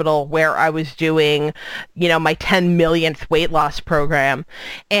hospital where I was doing, my 10 millionth weight loss program.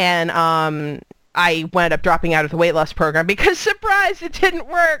 And, I wound up dropping out of the weight loss program because, surprise, it didn't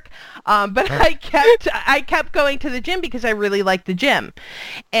work. But I kept going to the gym because I really liked the gym.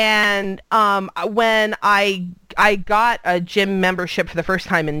 And when I got a gym membership for the first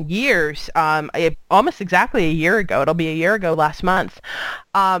time in years, almost exactly a year ago. It'll be a year ago last month.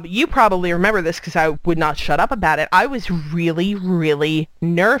 You probably remember this because I would not shut up about it. I was really, really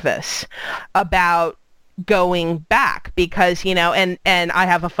nervous about going back because, and I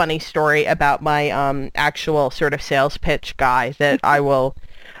have a funny story about my actual sort of sales pitch guy that I will,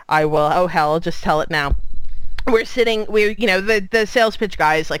 oh hell, I'll just tell it now. The sales pitch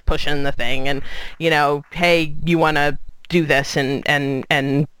guy is like pushing the thing and, hey, you want to do this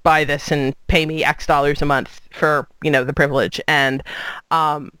and buy this and pay me X dollars a month for, the privilege. And,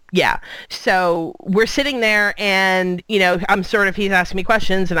 so we're sitting there and, he's asking me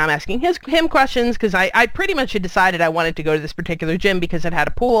questions and I'm asking him questions because I pretty much had decided I wanted to go to this particular gym because it had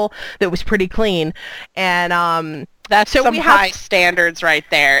a pool that was pretty clean. And, that's so some high standards right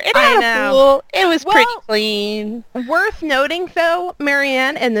there. It had a pool. It was pretty clean. Worth noting, though,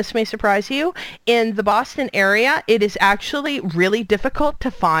 Marianne, and this may surprise you, in the Boston area, it is actually really difficult to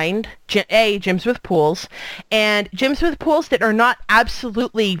find gyms with pools, and gyms with pools that are not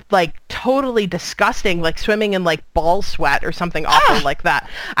absolutely like totally disgusting, like swimming in like ball sweat or something awful like that.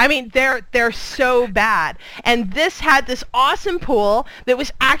 I mean, they're so bad. And this had this awesome pool that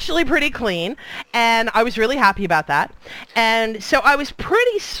was actually pretty clean, and I was really happy about that. And so I was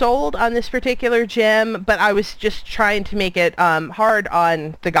pretty sold on this particular gym, but I was just trying to make it hard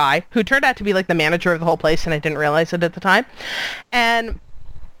on the guy who turned out to be like the manager of the whole place, and I didn't realize it at the time. And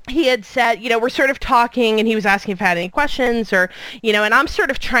he had said, we're sort of talking, and he was asking if I had any questions, or, and I'm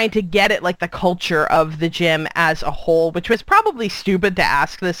sort of trying to get at like the culture of the gym as a whole, which was probably stupid to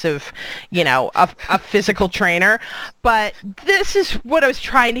ask this of, a physical trainer, but this is what I was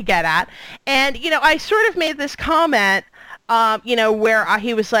trying to get at. And, I sort of made this comment, where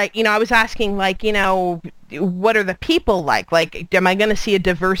he was like, I was asking like, what are the people like? Like, am I going to see a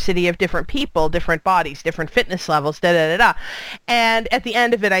diversity of different people, different bodies, different fitness levels, da-da-da-da? And at the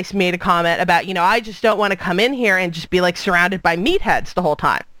end of it, I made a comment about, I just don't want to come in here and just be like surrounded by meatheads the whole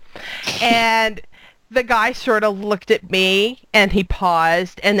time. And the guy sort of looked at me and he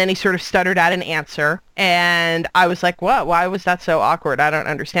paused, and then he sort of stuttered out an answer. And I was like, what? Why was that so awkward? I don't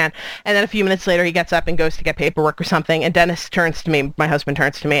understand. And then a few minutes later, he gets up and goes to get paperwork or something. And Dennis turns to me, my husband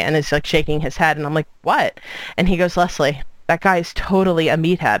turns to me, and is like shaking his head. And I'm like, what? And he goes, Leslie, that guy is totally a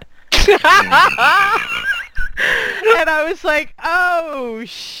meathead. And I was like, oh,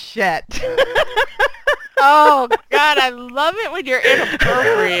 shit. Oh, God, I love it when you're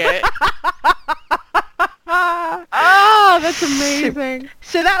inappropriate. Oh, that's amazing.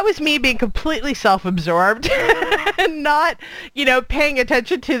 So that was me being completely self-absorbed and not, paying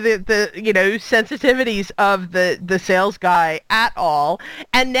attention to the sensitivities of the sales guy at all.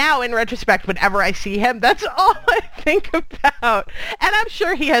 And now in retrospect, whenever I see him, that's all I think about. And I'm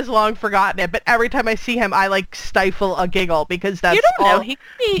sure he has long forgotten it, but every time I see him, I like stifle a giggle because that's You don't all. know.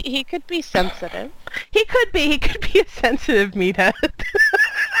 He could be sensitive. He could be a sensitive meathead.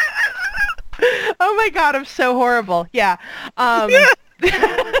 Oh my God, I'm so horrible. Yeah. I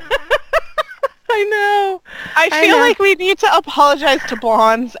know. I feel like we need to apologize to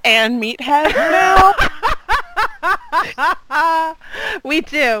blondes and meatheads now. We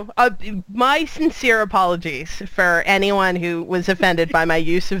do. My sincere apologies for anyone who was offended by my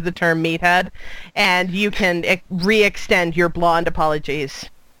use of the term meathead, and you can re-extend your blonde apologies.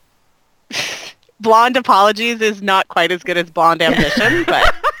 Blonde apologies is not quite as good as blonde ambition,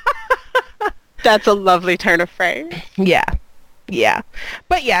 but that's a lovely turn of phrase. Yeah. Yeah.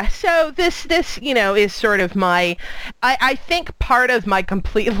 But yeah, so this is sort of my, I think part of my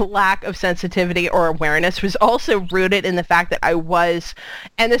complete lack of sensitivity or awareness was also rooted in the fact that I was,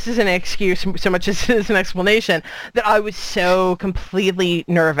 and this isn't an excuse so much as it is an explanation, that I was so completely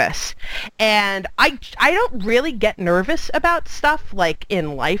nervous. And I don't really get nervous about stuff like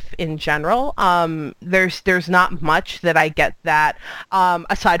in life in general. There's not much that I get that,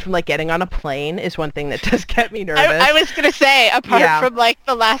 aside from like getting on a plane is one thing that does get me nervous. I was going to say, apart from like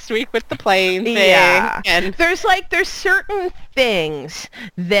the last week with the plane thing. Yeah. And there's certain things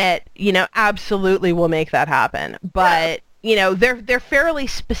that, absolutely will make that happen. But, they're fairly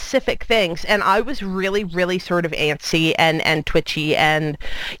specific things. And I was really, really sort of antsy and twitchy and,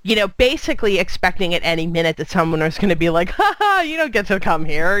 basically expecting at any minute that someone was going to be like, haha, you don't get to come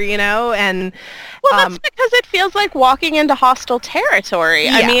here, and... Well, that's because it feels like walking into hostile territory.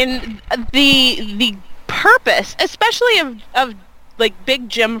 Yeah. I mean, the purpose, especially of like big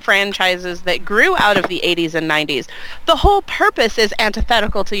gym franchises that grew out of the 80s and 90s, the whole purpose is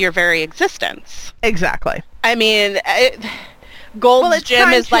antithetical to your very existence. Exactly. I mean, Gold's Gym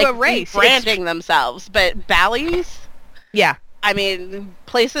is like erase. branding themselves, but Bally's? Yeah. I mean,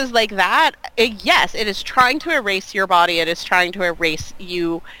 places like that, yes, it is trying to erase your body. It is trying to erase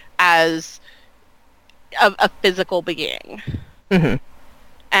you as a physical being. Mm-hmm.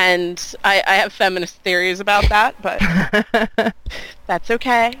 And I have feminist theories about that, but that's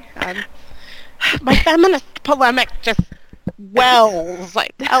okay. My feminist polemic just wells, I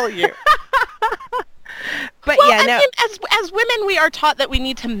tell you. But well, yeah, no. I mean, as women, we are taught that we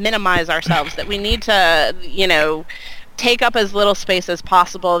need to minimize ourselves, that we need to, take up as little space as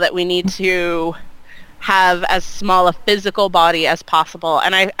possible, that we need to have as small a physical body as possible.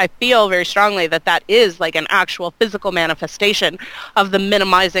 And I feel very strongly that that is like an actual physical manifestation of the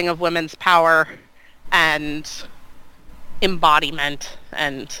minimizing of women's power and embodiment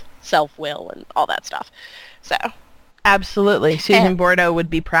and self-will and all that stuff. So Absolutely. Susan Bordeaux would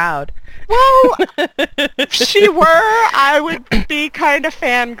be proud. Well, if she were, I would be kind of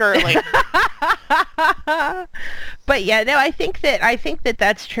fangirling. But yeah, no, I think that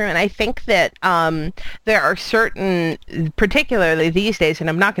that's true, and I think that there are certain, particularly these days, and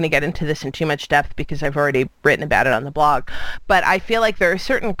I'm not going to get into this in too much depth because I've already written about it on the blog, but I feel like there are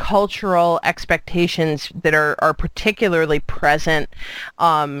certain cultural expectations that are particularly present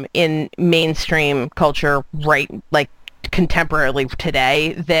in mainstream culture, right, like contemporarily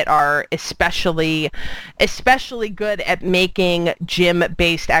today, that are especially good at making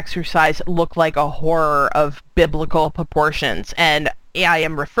gym-based exercise look like a horror of biblical proportions. And I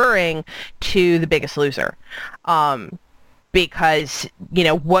am referring to The Biggest Loser. Because, you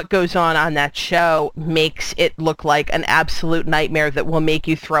know, what goes on that show makes it look like an absolute nightmare that will make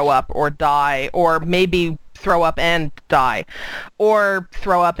you throw up or die, or maybe throw up and die, or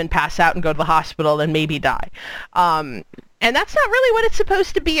throw up and pass out and go to the hospital and maybe die. And that's not really what it's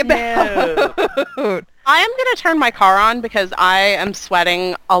supposed to be about. No. I am going to turn my car on because I am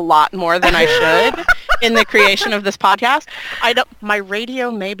sweating a lot more than I should in the creation of this podcast. My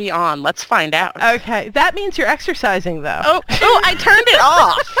radio may be on. Let's find out. Okay. That means you're exercising, though. Oh, I turned it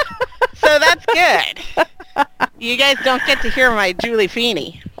off. So that's good. You guys don't get to hear my Julie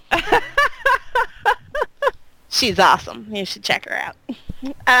Feeney. She's awesome. You should check her out.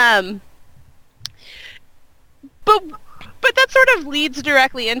 But that sort of leads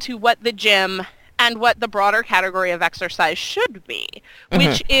directly into what the gym and what the broader category of exercise should be,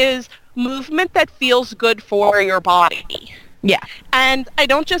 which is movement that feels good for your body. Yeah. And I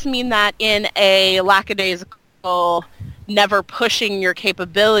don't just mean that in a lackadaisical, never pushing your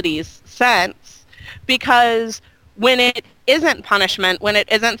capabilities sense, because when it isn't punishment, when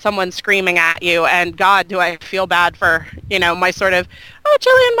it isn't someone screaming at you, and God, do I feel bad for, you know, my sort of,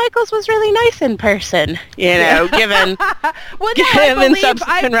 Jillian Michaels was really nice in person, you know, given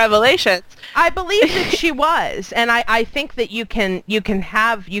subsequent revelations. I believe that she was, and I think that you can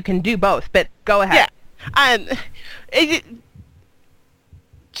do both, but go ahead. Yeah.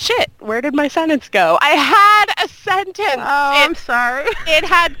 Shit, where did my sentence go? I had a sentence. Oh, I'm sorry. It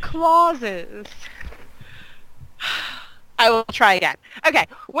had clauses. I will try again. Okay,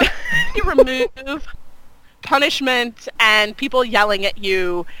 when you remove punishment and people yelling at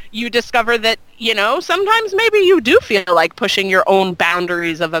you, you discover that, you know, sometimes maybe you do feel like pushing your own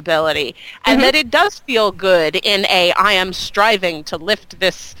boundaries of ability, and that it does feel good in I am striving to lift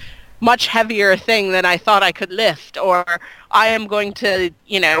this much heavier thing than I thought I could lift, or I am going to,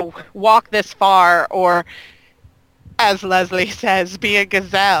 you know, walk this far, or, as Leslie says, be a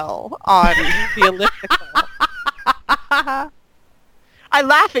gazelle on the elliptical. I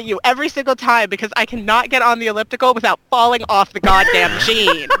laugh at you every single time because I cannot get on the elliptical without falling off the goddamn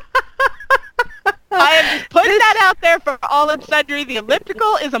machine. I am just putting that out there for all and sundry. The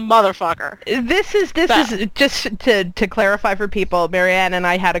elliptical is a motherfucker. This is just to clarify for people. Marianne and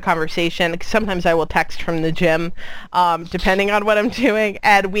I had a conversation. Sometimes I will text from the gym, depending on what I'm doing.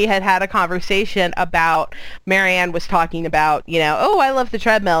 And we had a conversation about, Marianne was talking about, you know, oh, I love the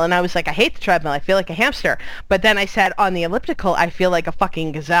treadmill. And I was like, I hate the treadmill. I feel like a hamster. But then I said, on the elliptical, I feel like a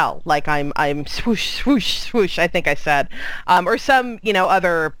fucking gazelle. Like I'm swoosh, swoosh, swoosh, I think I said. Or some, you know,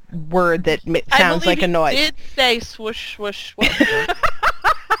 other word that sounds like a noise. I did say swoosh, swoosh, swoosh.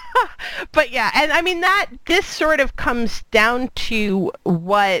 But yeah, and I mean this sort of comes down to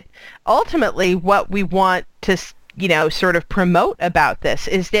what we want to, you know, sort of promote about this,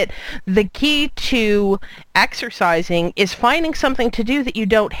 is that the key to exercising is finding something to do that you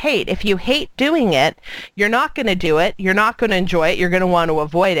don't hate. If you hate doing it, you're not going to do it. You're not going to enjoy it. You're going to want to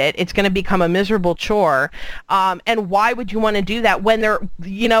avoid it. It's going to become a miserable chore. And why would you want to do that when there,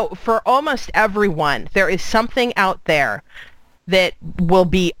 you know, for almost everyone, there is something out there that will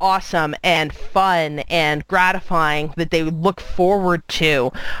be awesome and fun and gratifying that they look forward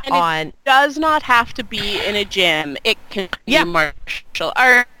to. And it does not have to be in a gym. It can be martial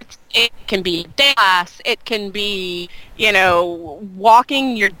arts. It can be dance. It can be, you know,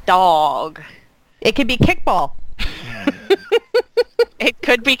 walking your dog. It could be kickball. It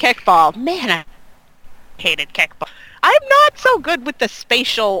could be kickball. Man, I hated kickball. I'm not so good with the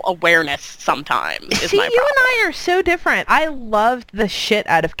spatial awareness sometimes. See, you and I are so different. I loved the shit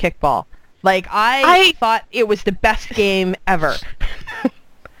out of kickball. Like, I thought it was the best game ever.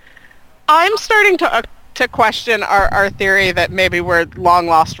 I'm starting to question our theory that maybe we're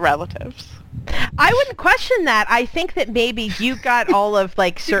long-lost relatives. I wouldn't question that. I think that maybe you got all of,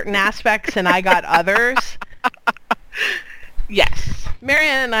 like, certain aspects and I got others. Yes.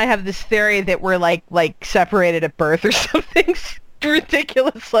 Marianne and I have this theory that we're like separated at birth or something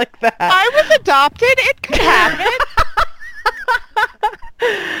ridiculous like that. I was adopted. It could happen.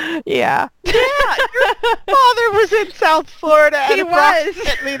 Yeah. Yeah, your father was in South Florida at He was.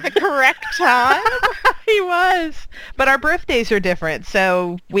 approximately the correct time. He was. But our birthdays are different,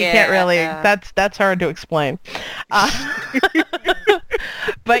 so we can't really, Yeah. that's hard to explain. Uh,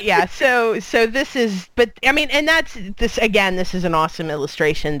 but yeah, so this is, but I mean, and that's, this, again, this is an awesome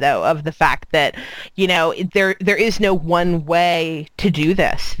illustration though of the fact that, you know, there is no one way to do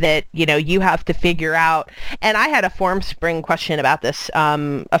this, that, you know, you have to figure out, and I had a Formspring question about this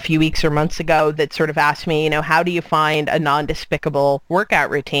a few weeks or months ago that sort of asked me, you know, how do you find a non-despicable workout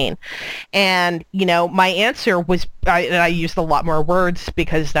routine? And, you know, my answer was, I used a lot more words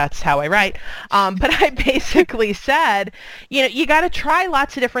because that's how I write, but I basically said, you know, you got to try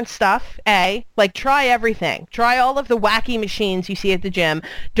lots of different stuff, like try everything. Try all of the wacky machines you see at the gym.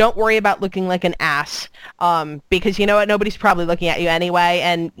 Don't worry about looking like an ass, because you know what? Nobody's probably looking at you anyway,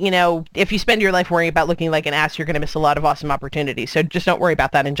 and, you know, if you spend your life worrying about looking like an ass, you're going to miss a lot of awesome opportunities, so just don't worry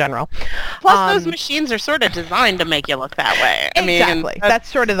about that in general. Plus, those machines are sort of designed to make you look that way. Exactly. That's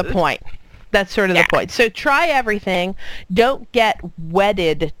sort of the point. That's sort of the point. So try everything. Don't get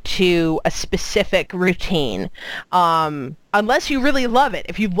wedded to a specific routine. Unless you really love it.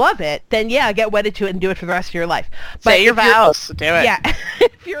 If you love it, then yeah, get wedded to it and do it for the rest of your life. But say your vows. Do it. Yeah.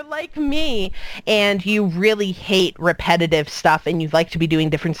 If you're like me and you really hate repetitive stuff and you'd like to be doing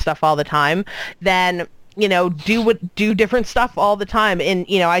different stuff all the time, then, you know, do different stuff all the time. And,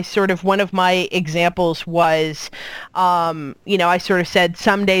 you know, I sort of, one of my examples was, you know, I sort of said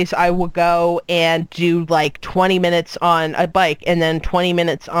some days I will go and do like 20 minutes on a bike and then 20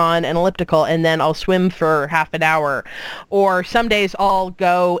 minutes on an elliptical and then I'll swim for half an hour. Or some days I'll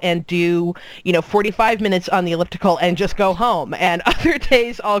go and do, you know, 45 minutes on the elliptical and just go home. And other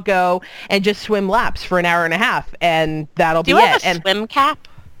days I'll go and just swim laps for an hour and a half and that'll be it. Do you have a swim cap?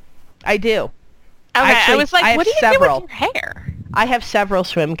 I do. Okay, Actually, I was like, what do you do with your hair? I have several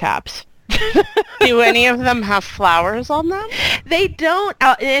swim caps. Do any of them have flowers on them? They don't,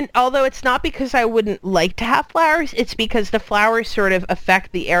 and although it's not because I wouldn't like to have flowers, it's because the flowers sort of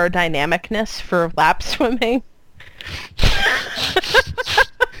affect the aerodynamicness for lap swimming.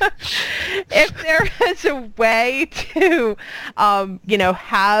 If there is a way to, you know,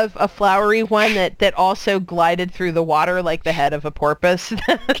 have a flowery one that also glided through the water like the head of a porpoise,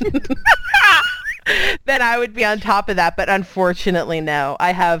 then I would be on top of that. But unfortunately, no.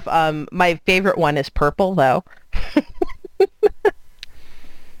 I have, my favorite one is purple, though.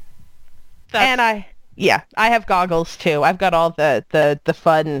 And I have goggles, too. I've got all the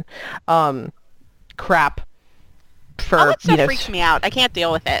fun crap. All that stuff freaks me out. I can't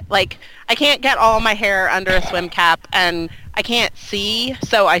deal with it. Like, I can't get all my hair under a swim cap, and I can't see,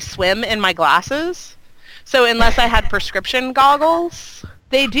 so I swim in my glasses. So unless I had prescription goggles...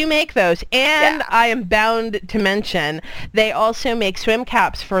 They do make those, and I am bound to mention they also make swim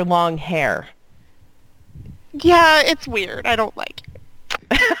caps for long hair. Yeah, it's weird. I don't like it.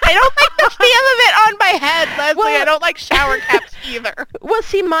 I don't like the feel of it on my head, Leslie. Well, I don't like shower caps either. Well,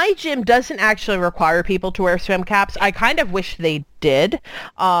 see, my gym doesn't actually require people to wear swim caps. I kind of wish they did,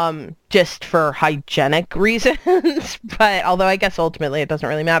 just for hygienic reasons. But although I guess ultimately it doesn't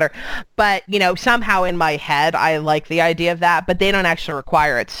really matter. But, you know, somehow in my head I like the idea of that, but they don't actually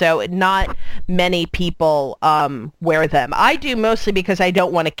require it. So not many people wear them. I do mostly because I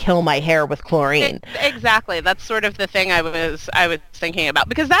don't want to kill my hair with chlorine. Exactly. That's sort of the thing I was thinking about,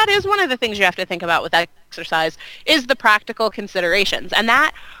 because that is one of the things you have to think about with exercise is the practical considerations. And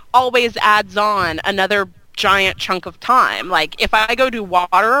that always adds on another giant chunk of time. Like, if I go do water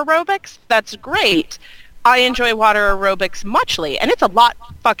aerobics, that's great. I enjoy water aerobics muchly, and it's a lot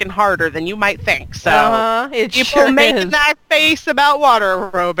fucking harder than you might think. So it people sure making is. that face about water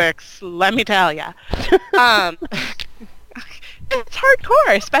aerobics, let me tell ya. It's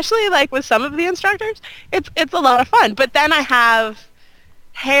hardcore, especially like with some of the instructors. It's a lot of fun. But then I have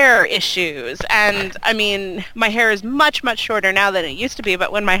hair issues, and I mean, my hair is much, much shorter now than it used to be,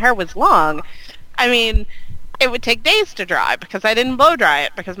 but when my hair was long, I mean, it would take days to dry because I didn't blow dry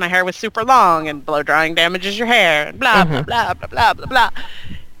it because my hair was super long, and blow drying damages your hair, and blah, blah, blah, blah, blah, blah, blah.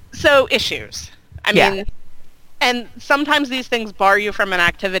 So issues. I mean, and sometimes these things bar you from an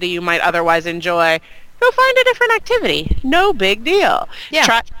activity you might otherwise enjoy. Go find a different activity. No big deal.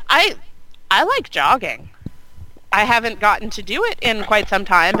 Yeah. I like jogging. I haven't gotten to do it in quite some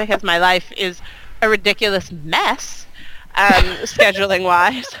time because my life is a ridiculous mess,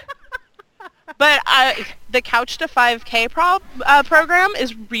 scheduling-wise. But the Couch to 5K program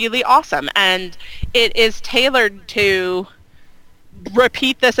is really awesome, and it is tailored to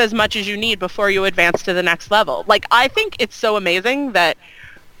repeat this as much as you need before you advance to the next level. Like, I think it's so amazing that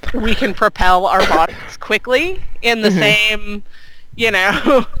we can propel our bodies quickly in the same, in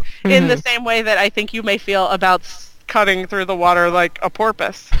the same way that I think you may feel about cutting through the water like a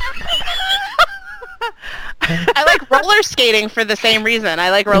porpoise. I like roller skating for the same reason. I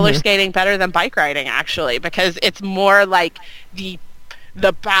like roller skating better than bike riding, actually, because it's more like the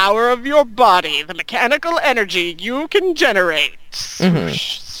power of your body, the mechanical energy you can generate.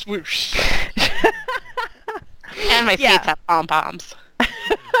 Swoosh, swoosh. And my feet have pom-poms.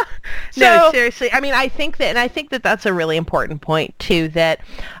 No, seriously. I mean, I think that that's a really important point too, that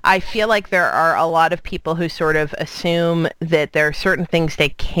I feel like there are a lot of people who sort of assume that there are certain things they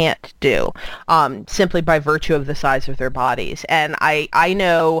can't do simply by virtue of the size of their bodies. And I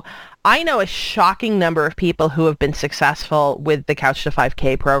know a shocking number of people who have been successful with the Couch to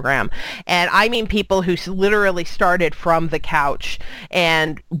 5K program. And I mean people who literally started from the couch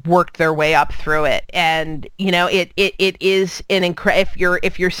and worked their way up through it. And, it is an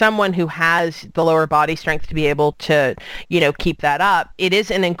if you're someone who has the lower body strength to be able to, keep that up, it is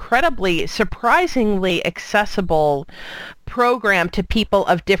an incredibly, surprisingly accessible program to people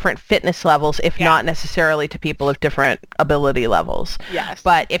of different fitness levels, if not necessarily to people of different ability levels. Yes.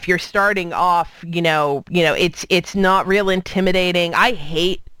 But if you're starting off, it's not real intimidating. I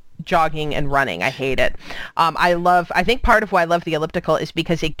hate jogging and running. I hate it. I think part of why I love the elliptical is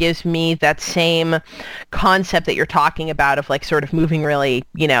because it gives me that same concept that you're talking about of like sort of moving really,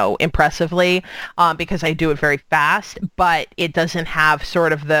 impressively, because I do it very fast, but it doesn't have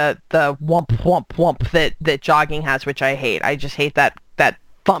sort of the whump, whump, whump that jogging has, which I hate. I just hate that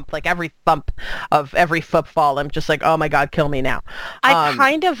thump, like every thump of every footfall. I'm just like, oh my God, kill me now. I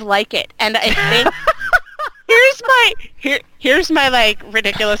kind of like it. And I think here's my like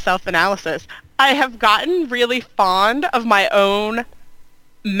ridiculous self-analysis. I have gotten really fond of my own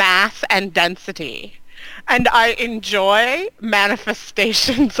mass and density, and I enjoy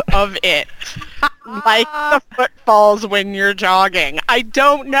manifestations of it, like the footfalls when you're jogging. I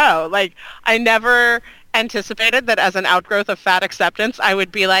don't know, like I never anticipated that as an outgrowth of fat acceptance, I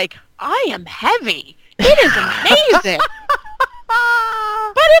would be like, I am heavy. It is amazing.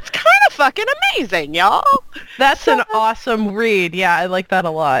 But it's kind of fucking amazing, y'all. That's an awesome read. Yeah, I like that a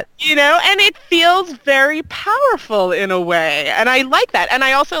lot. And it feels very powerful in a way. And I like that. And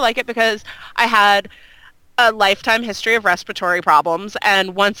I also like it because I had a lifetime history of respiratory problems.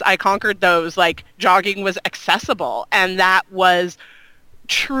 And once I conquered those, like, jogging was accessible. And that was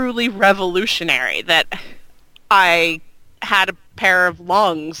truly revolutionary, that I had a pair of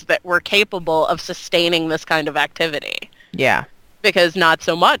lungs that were capable of sustaining this kind of activity. Yeah. Because not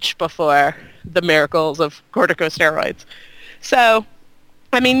so much before the miracles of corticosteroids. So,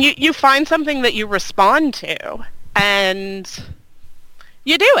 I mean, you find something that you respond to, and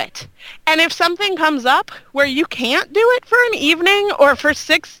you do it. And if something comes up where you can't do it for an evening or for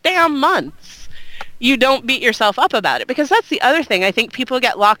 6 damn months, you don't beat yourself up about it. Because that's the other thing. I think people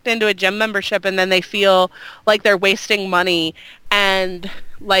get locked into a gym membership and then they feel like they're wasting money and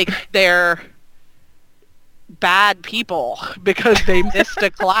like they're bad people because they missed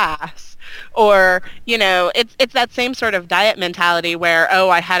a class, or it's that same sort of diet mentality where, oh,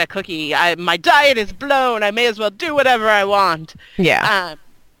 I had a cookie, my diet is blown, I may as well do whatever I want. I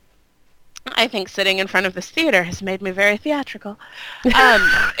think sitting in front of this theater has made me very theatrical. It's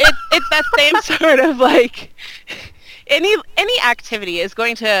that same sort of like any activity is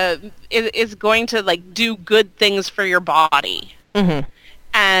going to like do good things for your body.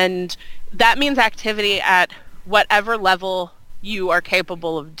 And that means activity at whatever level you are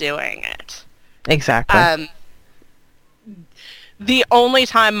capable of doing it. Exactly. The only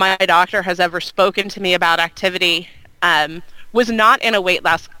time my doctor has ever spoken to me about activity was not in a weight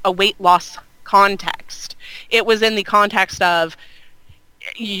loss context. It was in the context of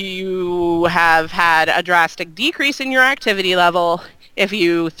you have had a drastic decrease in your activity level. If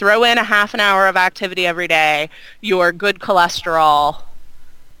you throw in a half an hour of activity every day, your good cholesterol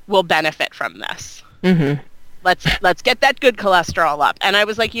will benefit from this. Let's get that good cholesterol up. And I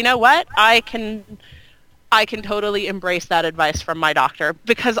was like, you know what? I can totally embrace that advice from my doctor,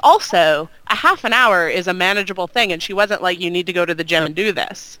 because also a half an hour is a manageable thing, and she wasn't like, you need to go to the gym and do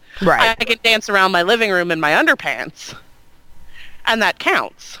this. Right. I can dance around my living room in my underpants, and that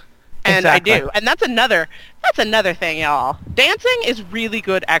counts. And exactly. I do. And that's another thing, y'all. Dancing is really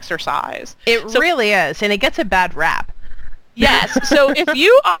good exercise. It really is, and it gets a bad rap. Yes. So if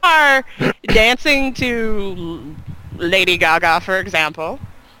you are dancing to Lady Gaga, for example,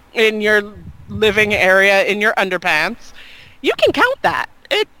 in your living area in your underpants, you can count that.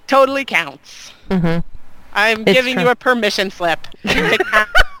 It totally counts. I'm giving you a permission slip to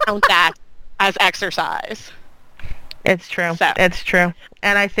count that as exercise. It's true. So, it's true.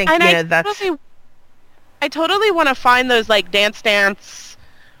 And I think, I totally want to find those like dance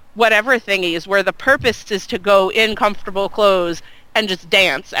whatever thingies where the purpose is to go in comfortable clothes and just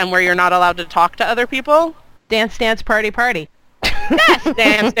dance, and where you're not allowed to talk to other people. Dance, party. Yes,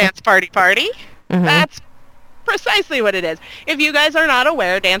 dance, party. Mm-hmm. That's precisely what it is. If you guys are not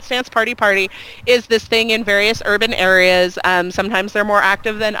aware, dance, party is this thing in various urban areas. Sometimes they're more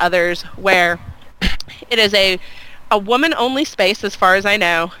active than others, where it is a woman-only space, as far as I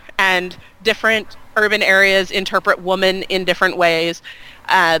know, and different urban areas interpret woman in different ways.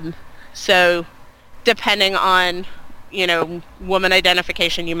 So depending on, woman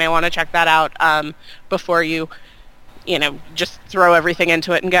identification, you may want to check that out before you, just throw everything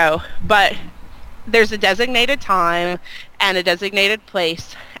into it and go. But there's a designated time and a designated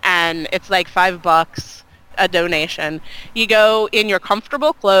place, and it's like $5 a donation. You go in your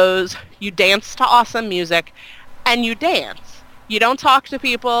comfortable clothes, you dance to awesome music, and you dance. You don't talk to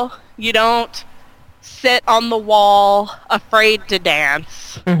people. You don't sit on the wall afraid to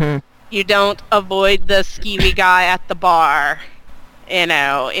dance. Mm-hmm. You don't avoid the skeevy guy at the bar,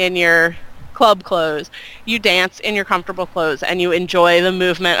 in your club clothes. You dance in your comfortable clothes, and you enjoy the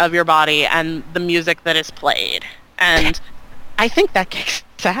movement of your body and the music that is played. And I think that kicks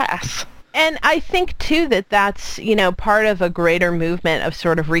ass. And I think, too, that that's, part of a greater movement of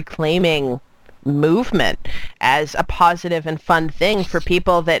sort of reclaiming movement as a positive and fun thing for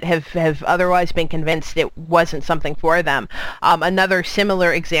people that have otherwise been convinced it wasn't something for them. Another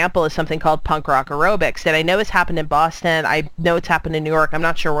similar example is something called punk rock aerobics that I know has happened in Boston. I know it's happened in New York. I'm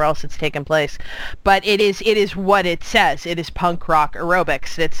not sure where else it's taken place, but it is what it says. It is punk rock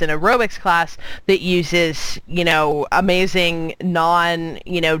aerobics. It's an aerobics class that uses, amazing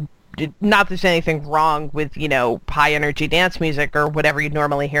not that there's anything wrong with, high energy dance music or whatever you'd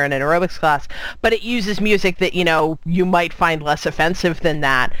normally hear in an aerobics class, but it uses music that, you might find less offensive than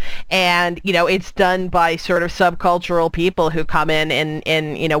that. And, it's done by sort of subcultural people who come in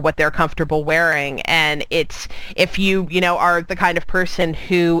what they're comfortable wearing. And it's, if you, are the kind of person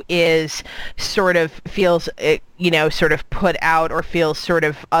who is sort of feels, sort of put out or feels sort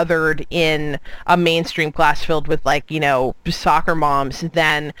of othered in a mainstream class filled with soccer moms,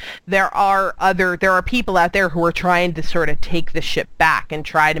 then there are people out there who are trying to sort of take the ship back and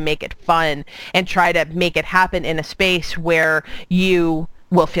try to make it fun and try to make it happen in a space where you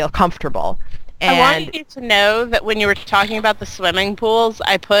will feel comfortable. And I want you to know that when you were talking about the swimming pools,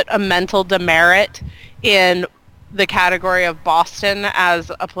 I put a mental demerit in the category of Boston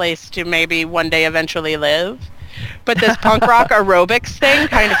as a place to maybe one day eventually live. But this punk rock aerobics thing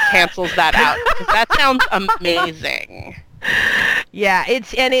kind of cancels that out, because that sounds amazing. Yeah,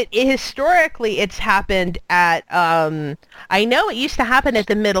 historically it's happened at I know it used to happen at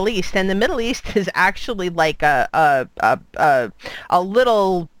the Middle East, and the Middle East is actually like a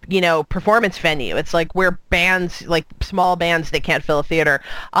little performance venue. It's like where bands, like small bands that can't fill a theater,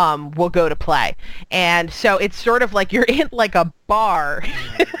 will go to play. And so it's sort of like you're in like a bar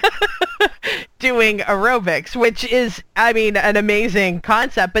doing aerobics, which is, an amazing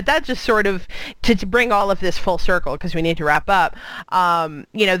concept. But that just sort of, to bring all of this full circle, because we need to wrap up,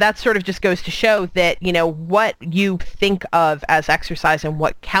 that sort of just goes to show that, what you think of as exercise and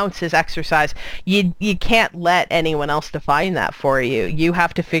what counts as exercise, you can't let anyone else define that for you. You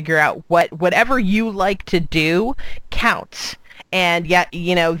have to figure out whatever you like to do counts. And yet,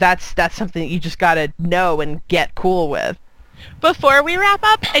 that's something that you just got to know and get cool with. Before we wrap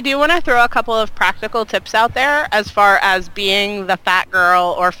up, I do want to throw a couple of practical tips out there as far as being the fat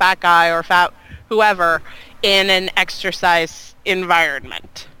girl or fat guy or fat whoever in an exercise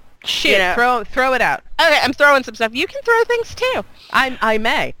environment. Shit, throw it out. Okay, I'm throwing some stuff. You can throw things too. I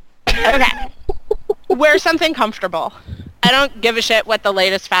may. Okay. Wear something comfortable. I don't give a shit what the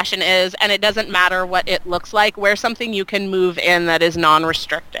latest fashion is, and it doesn't matter what it looks like. Wear something you can move in that is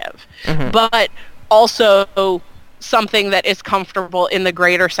non-restrictive. Mm-hmm. But also something that is comfortable in the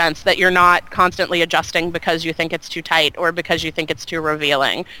greater sense, that you're not constantly adjusting because you think it's too tight or because you think it's too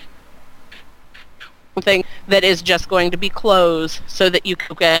revealing. Something that is just going to be clothes so that you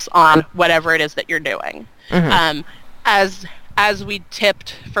focus on whatever it is that you're doing. Mm-hmm. As we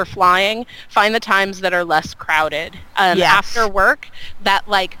tipped for flying, find the times that are less crowded. Yes. After work, that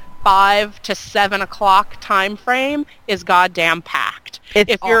 5 to 7 o'clock time frame is goddamn packed.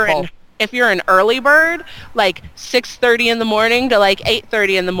 It's awful. If you're an early bird, 6:30 in the morning to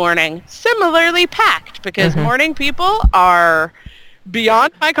 8:30 in the morning, similarly packed, because mm-hmm. morning people are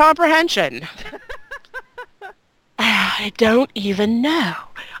beyond my comprehension. I don't even know.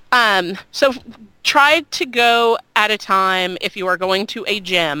 So try to go at a time, if you are going to a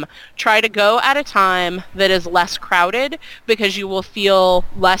gym, try to go at a time that is less crowded because you will feel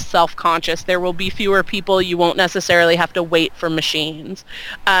less self-conscious. There will be fewer people. You won't necessarily have to wait for machines.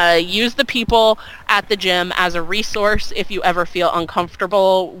 Use the people at the gym as a resource if you ever feel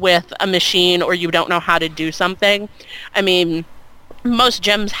uncomfortable with a machine or you don't know how to do something. I mean, most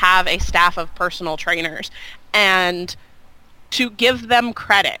gyms have a staff of personal trainers, and to give them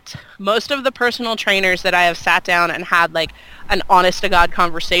credit, most of the personal trainers that I have sat down and had like an honest-to-God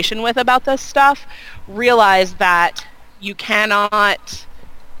conversation with about this stuff realize that you cannot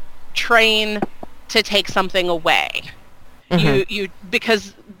train to take something away. You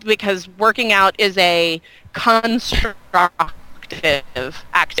because working out is a constructive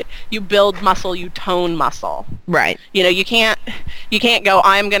act. You build muscle, you tone muscle. Right. You know, you can't go,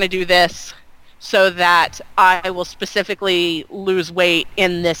 I'm going to do this so that I will specifically lose weight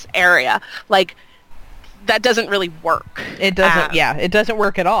in this area. Like, that doesn't really work. It doesn't, it doesn't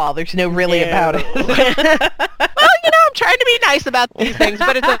work at all. There's no really about it. Well, I'm trying to be nice about these things,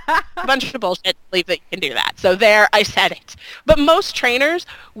 but it's a bunch of bullshit to believe that you can do that. So there, I said it. But most trainers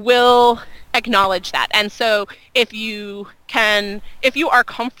will acknowledge that. And so if you are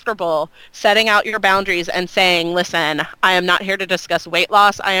comfortable setting out your boundaries and saying, listen, I am not here to discuss weight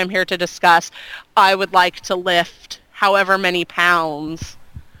loss. I am here to discuss, I would like to lift however many pounds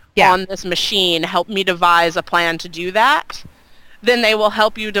on this machine. Help me devise a plan to do that. Then they will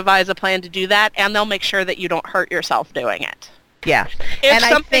help you devise a plan to do that, and they'll make sure that you don't hurt yourself doing it. Yeah. If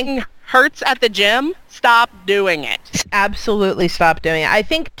something hurts at the gym, stop doing it. Absolutely stop doing it. I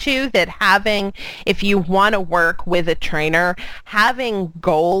think, too, that if you want to work with a trainer, having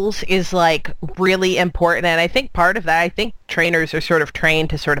goals is, like, really important. And I think part of that, I think trainers are sort of trained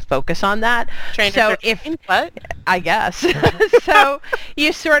to sort of focus on that. What? I guess. So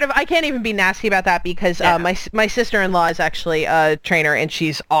you sort of, I can't even be nasty about that because my sister-in-law is actually a trainer and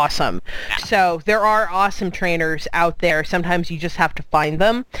she's awesome. Yeah. So there are awesome trainers out there. Sometimes you just have to find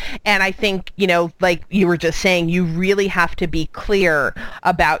them. And I think, like you were just saying, you really have to be clear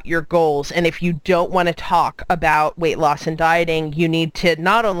about your goals. And if you don't want to talk about weight loss and dieting, you need to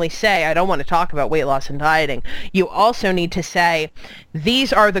not only say, I don't want to talk about weight loss and dieting, you also need to say,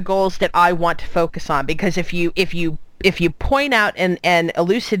 these are the goals that I want to focus on. Because if you point out and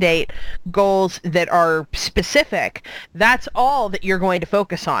elucidate goals that are specific, that's all that you're going to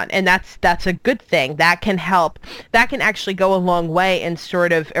focus on. And that's a good thing. That can help. That can actually go a long way in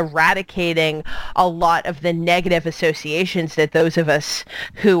sort of eradicating a lot of the negative associations that those of us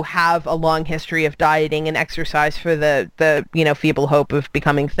who have a long history of dieting and exercise for the feeble hope of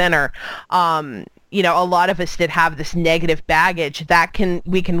becoming thinner, a lot of us that have this negative baggage,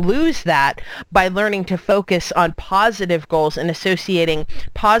 we can lose that by learning to focus on positive goals and associating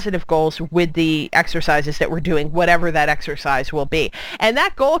positive goals with the exercises that we're doing, whatever that exercise will be. And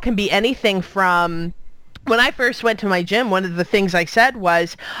that goal can be anything from, when I first went to my gym, one of the things I said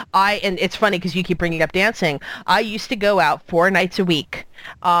was, and it's funny because you keep bringing up dancing, I used to go out 4 nights a week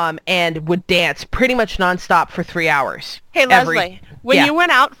and would dance pretty much nonstop for 3 hours. Hey, Leslie, when you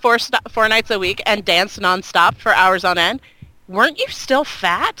went out 4 nights a week and danced nonstop for hours on end, weren't you still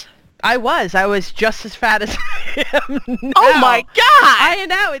fat? I was just as fat as I am now. Oh my God! I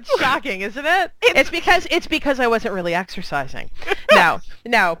know, it's shocking, isn't it? It's because I wasn't really exercising.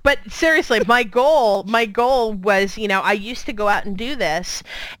 No, but seriously, my goal was, I used to go out and do this,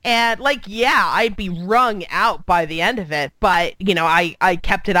 and I'd be wrung out by the end of it, but I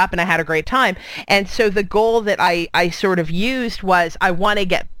kept it up and I had a great time. And so the goal that I sort of used was, I want to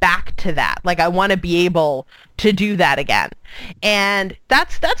get back to that. Like, I want to be able to do that again. And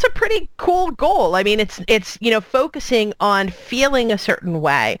that's a pretty cool goal. I mean, it's focusing on feeling a certain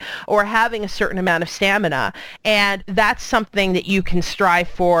way or having a certain amount of stamina, and that's something that you can strive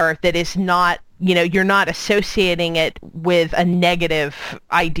for, that is not, you're not associating it with a negative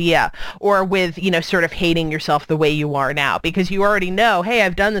idea or with, sort of hating yourself the way you are now, because you already know, hey,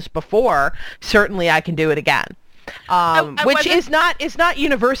 I've done this before, certainly I can do it again. Which is not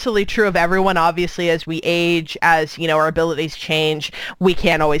universally true of everyone. Obviously, as we age, as our abilities change, we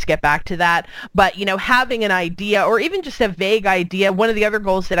can't always get back to that. But having an idea, or even just a vague idea. One of the other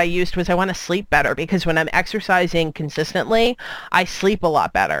goals that I used was, I want to sleep better, because when I'm exercising consistently, I sleep a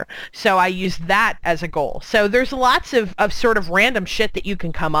lot better. So I use that as a goal. So there's lots of sort of random shit that you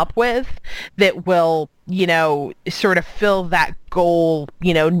can come up with that will sort of fill that goal,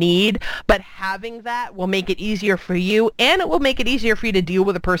 need, but having that will make it easier for you, and it will make it easier for you to deal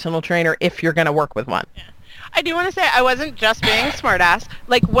with a personal trainer if you're going to work with one. Yeah. I do want to say, I wasn't just being a smartass.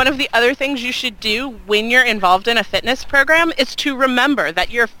 Like, one of the other things you should do when you're involved in a fitness program is to remember that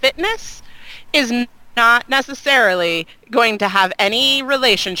your fitness is not necessarily going to have any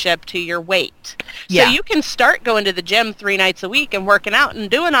relationship to your weight. Yeah. So you can start going to the gym 3 nights a week and working out and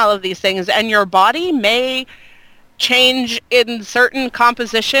doing all of these things, and your body may change in certain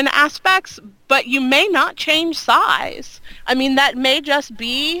composition aspects, but you may not change size. I mean, that may just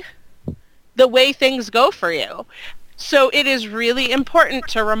be the way things go for you. So it is really important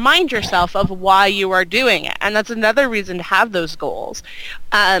to remind yourself of why you are doing it. And that's another reason to have those goals.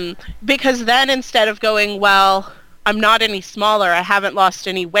 Because then instead of going, well, I'm not any smaller, I haven't lost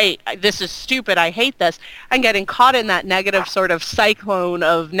any weight, this is stupid, I hate this, and getting caught in that negative sort of cyclone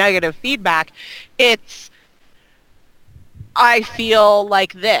of negative feedback, it's, I feel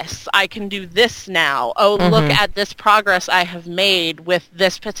like this. I can do this now. Oh, look at this progress I have made with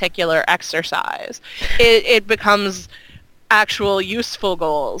this particular exercise. It becomes actual useful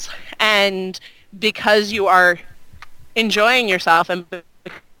goals. And because you are enjoying yourself and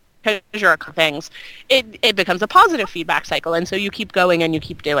because you're things, it becomes a positive feedback cycle. And so you keep going and you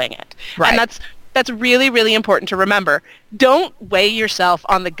keep doing it. Right. And that's really, really important to remember. Don't weigh yourself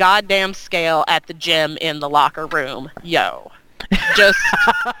on the goddamn scale at the gym in the locker room. Yo. Just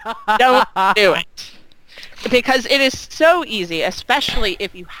don't do it. Because it is so easy, especially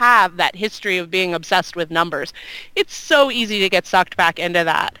if you have that history of being obsessed with numbers. It's so easy to get sucked back into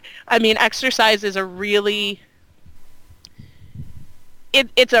that. I mean, exercise is a really...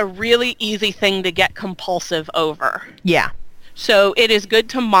 It's a really easy thing to get compulsive over. Yeah. So it is good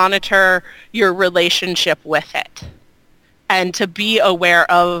to monitor your relationship with it and to be aware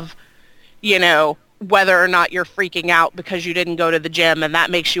of, you know, whether or not you're freaking out because you didn't go to the gym and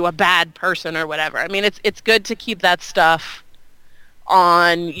that makes you a bad person or whatever. I mean, it's good to keep that stuff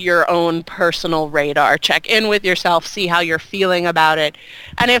on your own personal radar. Check in with yourself, see how you're feeling about it.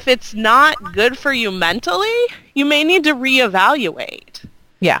 And if it's not good for you mentally, you may need to reevaluate.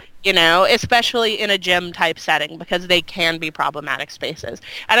 Yeah. You know, especially in a gym type setting, because they can be problematic spaces.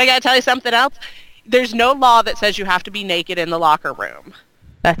 And I got to tell you something else. There's no law that says you have to be naked in the locker room.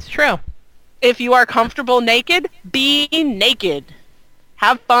 That's true. If you are comfortable naked, be naked.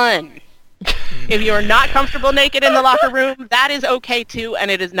 Have fun. If you are not comfortable naked in the locker room, that is okay too,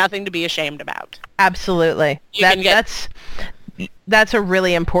 and it is nothing to be ashamed about. Absolutely. That's a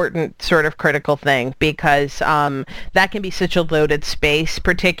really important sort of critical thing, because that can be such a loaded space,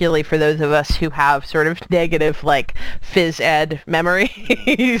 particularly for those of us who have sort of negative, like, phys ed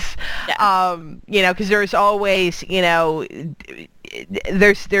memories. Yeah. You know, because there's always, you know,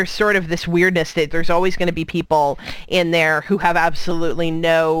 there's sort of this weirdness that there's always going to be people in there who have absolutely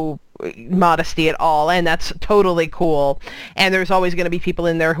no modesty at all, and that's totally cool. And there's always going to be people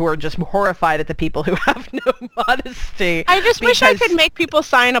in there who are just horrified at the people who have no modesty. I just wish I could make people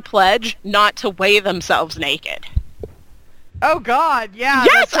sign a pledge not to weigh themselves naked. Oh God, yeah.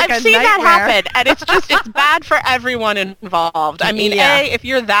 Yes, like I've seen that happen, and it's bad for everyone involved. I mean, yeah. A, if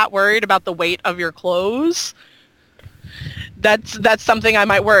you're that worried about the weight of your clothes, that's something I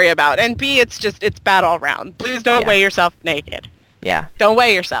might worry about. And B, it's bad all around. Please don't weigh yourself naked. Yeah. Don't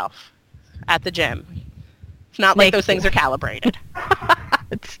weigh yourself at the gym. It's not like those things are calibrated.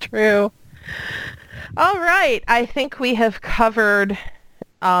 It's true. All right. I think we have covered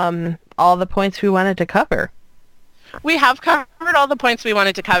all the points we wanted to cover. We have covered all the points we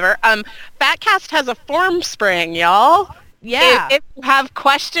wanted to cover. Fatcast has a form spring, y'all. Yeah. If you have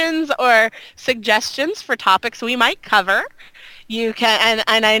questions or suggestions for topics we might cover, you can,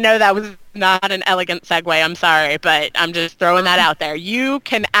 and I know that was not an elegant segue, I'm sorry, but I'm just throwing that out there. You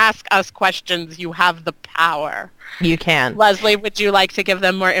can ask us questions. You have the power. You can. Leslie, would you like to give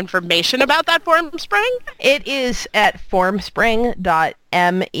them more information about that form spring? It is at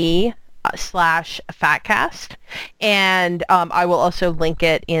formspring.me/fatcast, and I will also link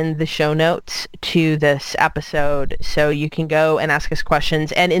it in the show notes to this episode, so you can go and ask us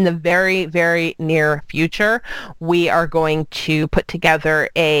questions. And in the very, very near future, we are going to put together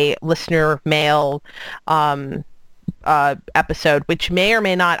a listener mail episode, which may or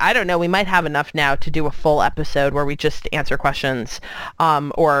may not, I don't know, we might have enough now to do a full episode where we just answer questions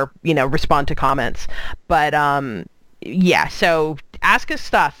or, you know, respond to comments. But yeah, so ask us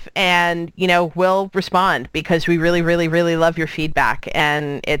stuff, and, you know, we'll respond, because we really, really, really love your feedback,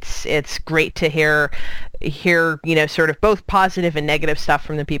 and it's great to hear, you know, sort of both positive and negative stuff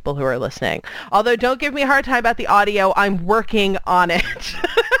from the people who are listening. Although, don't give me a hard time about the audio. I'm working on it.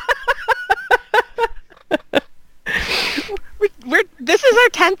 This is our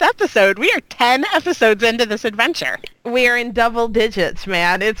 10th episode. We are 10 episodes into this adventure. We are in double digits,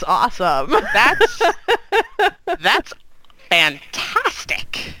 man. It's awesome. That's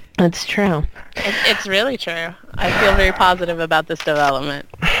fantastic. It's true. It's really true. I feel very positive about this development.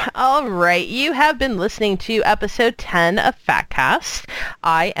 All right. You have been listening to episode 10 of Fatcast.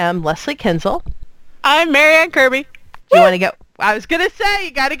 I am Leslie Kinzel. I'm Marianne Kirby. Do you want to get... I was going to say,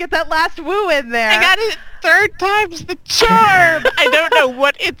 you got to get that last woo in there. I got it 3rd time's the charm. I don't know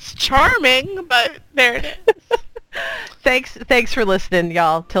what it's charming, but there it is. Thanks for listening,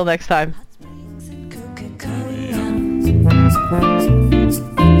 y'all. Till next time.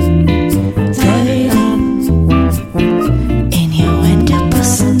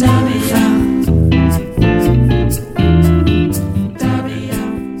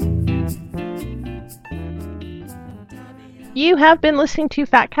 You have been listening to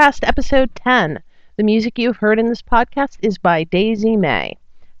Fatcast episode 10. The music you have heard in this podcast is by Daisy May.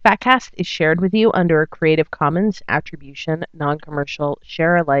 Fatcast is shared with you under a Creative Commons Attribution Non-Commercial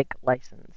Share-alike license.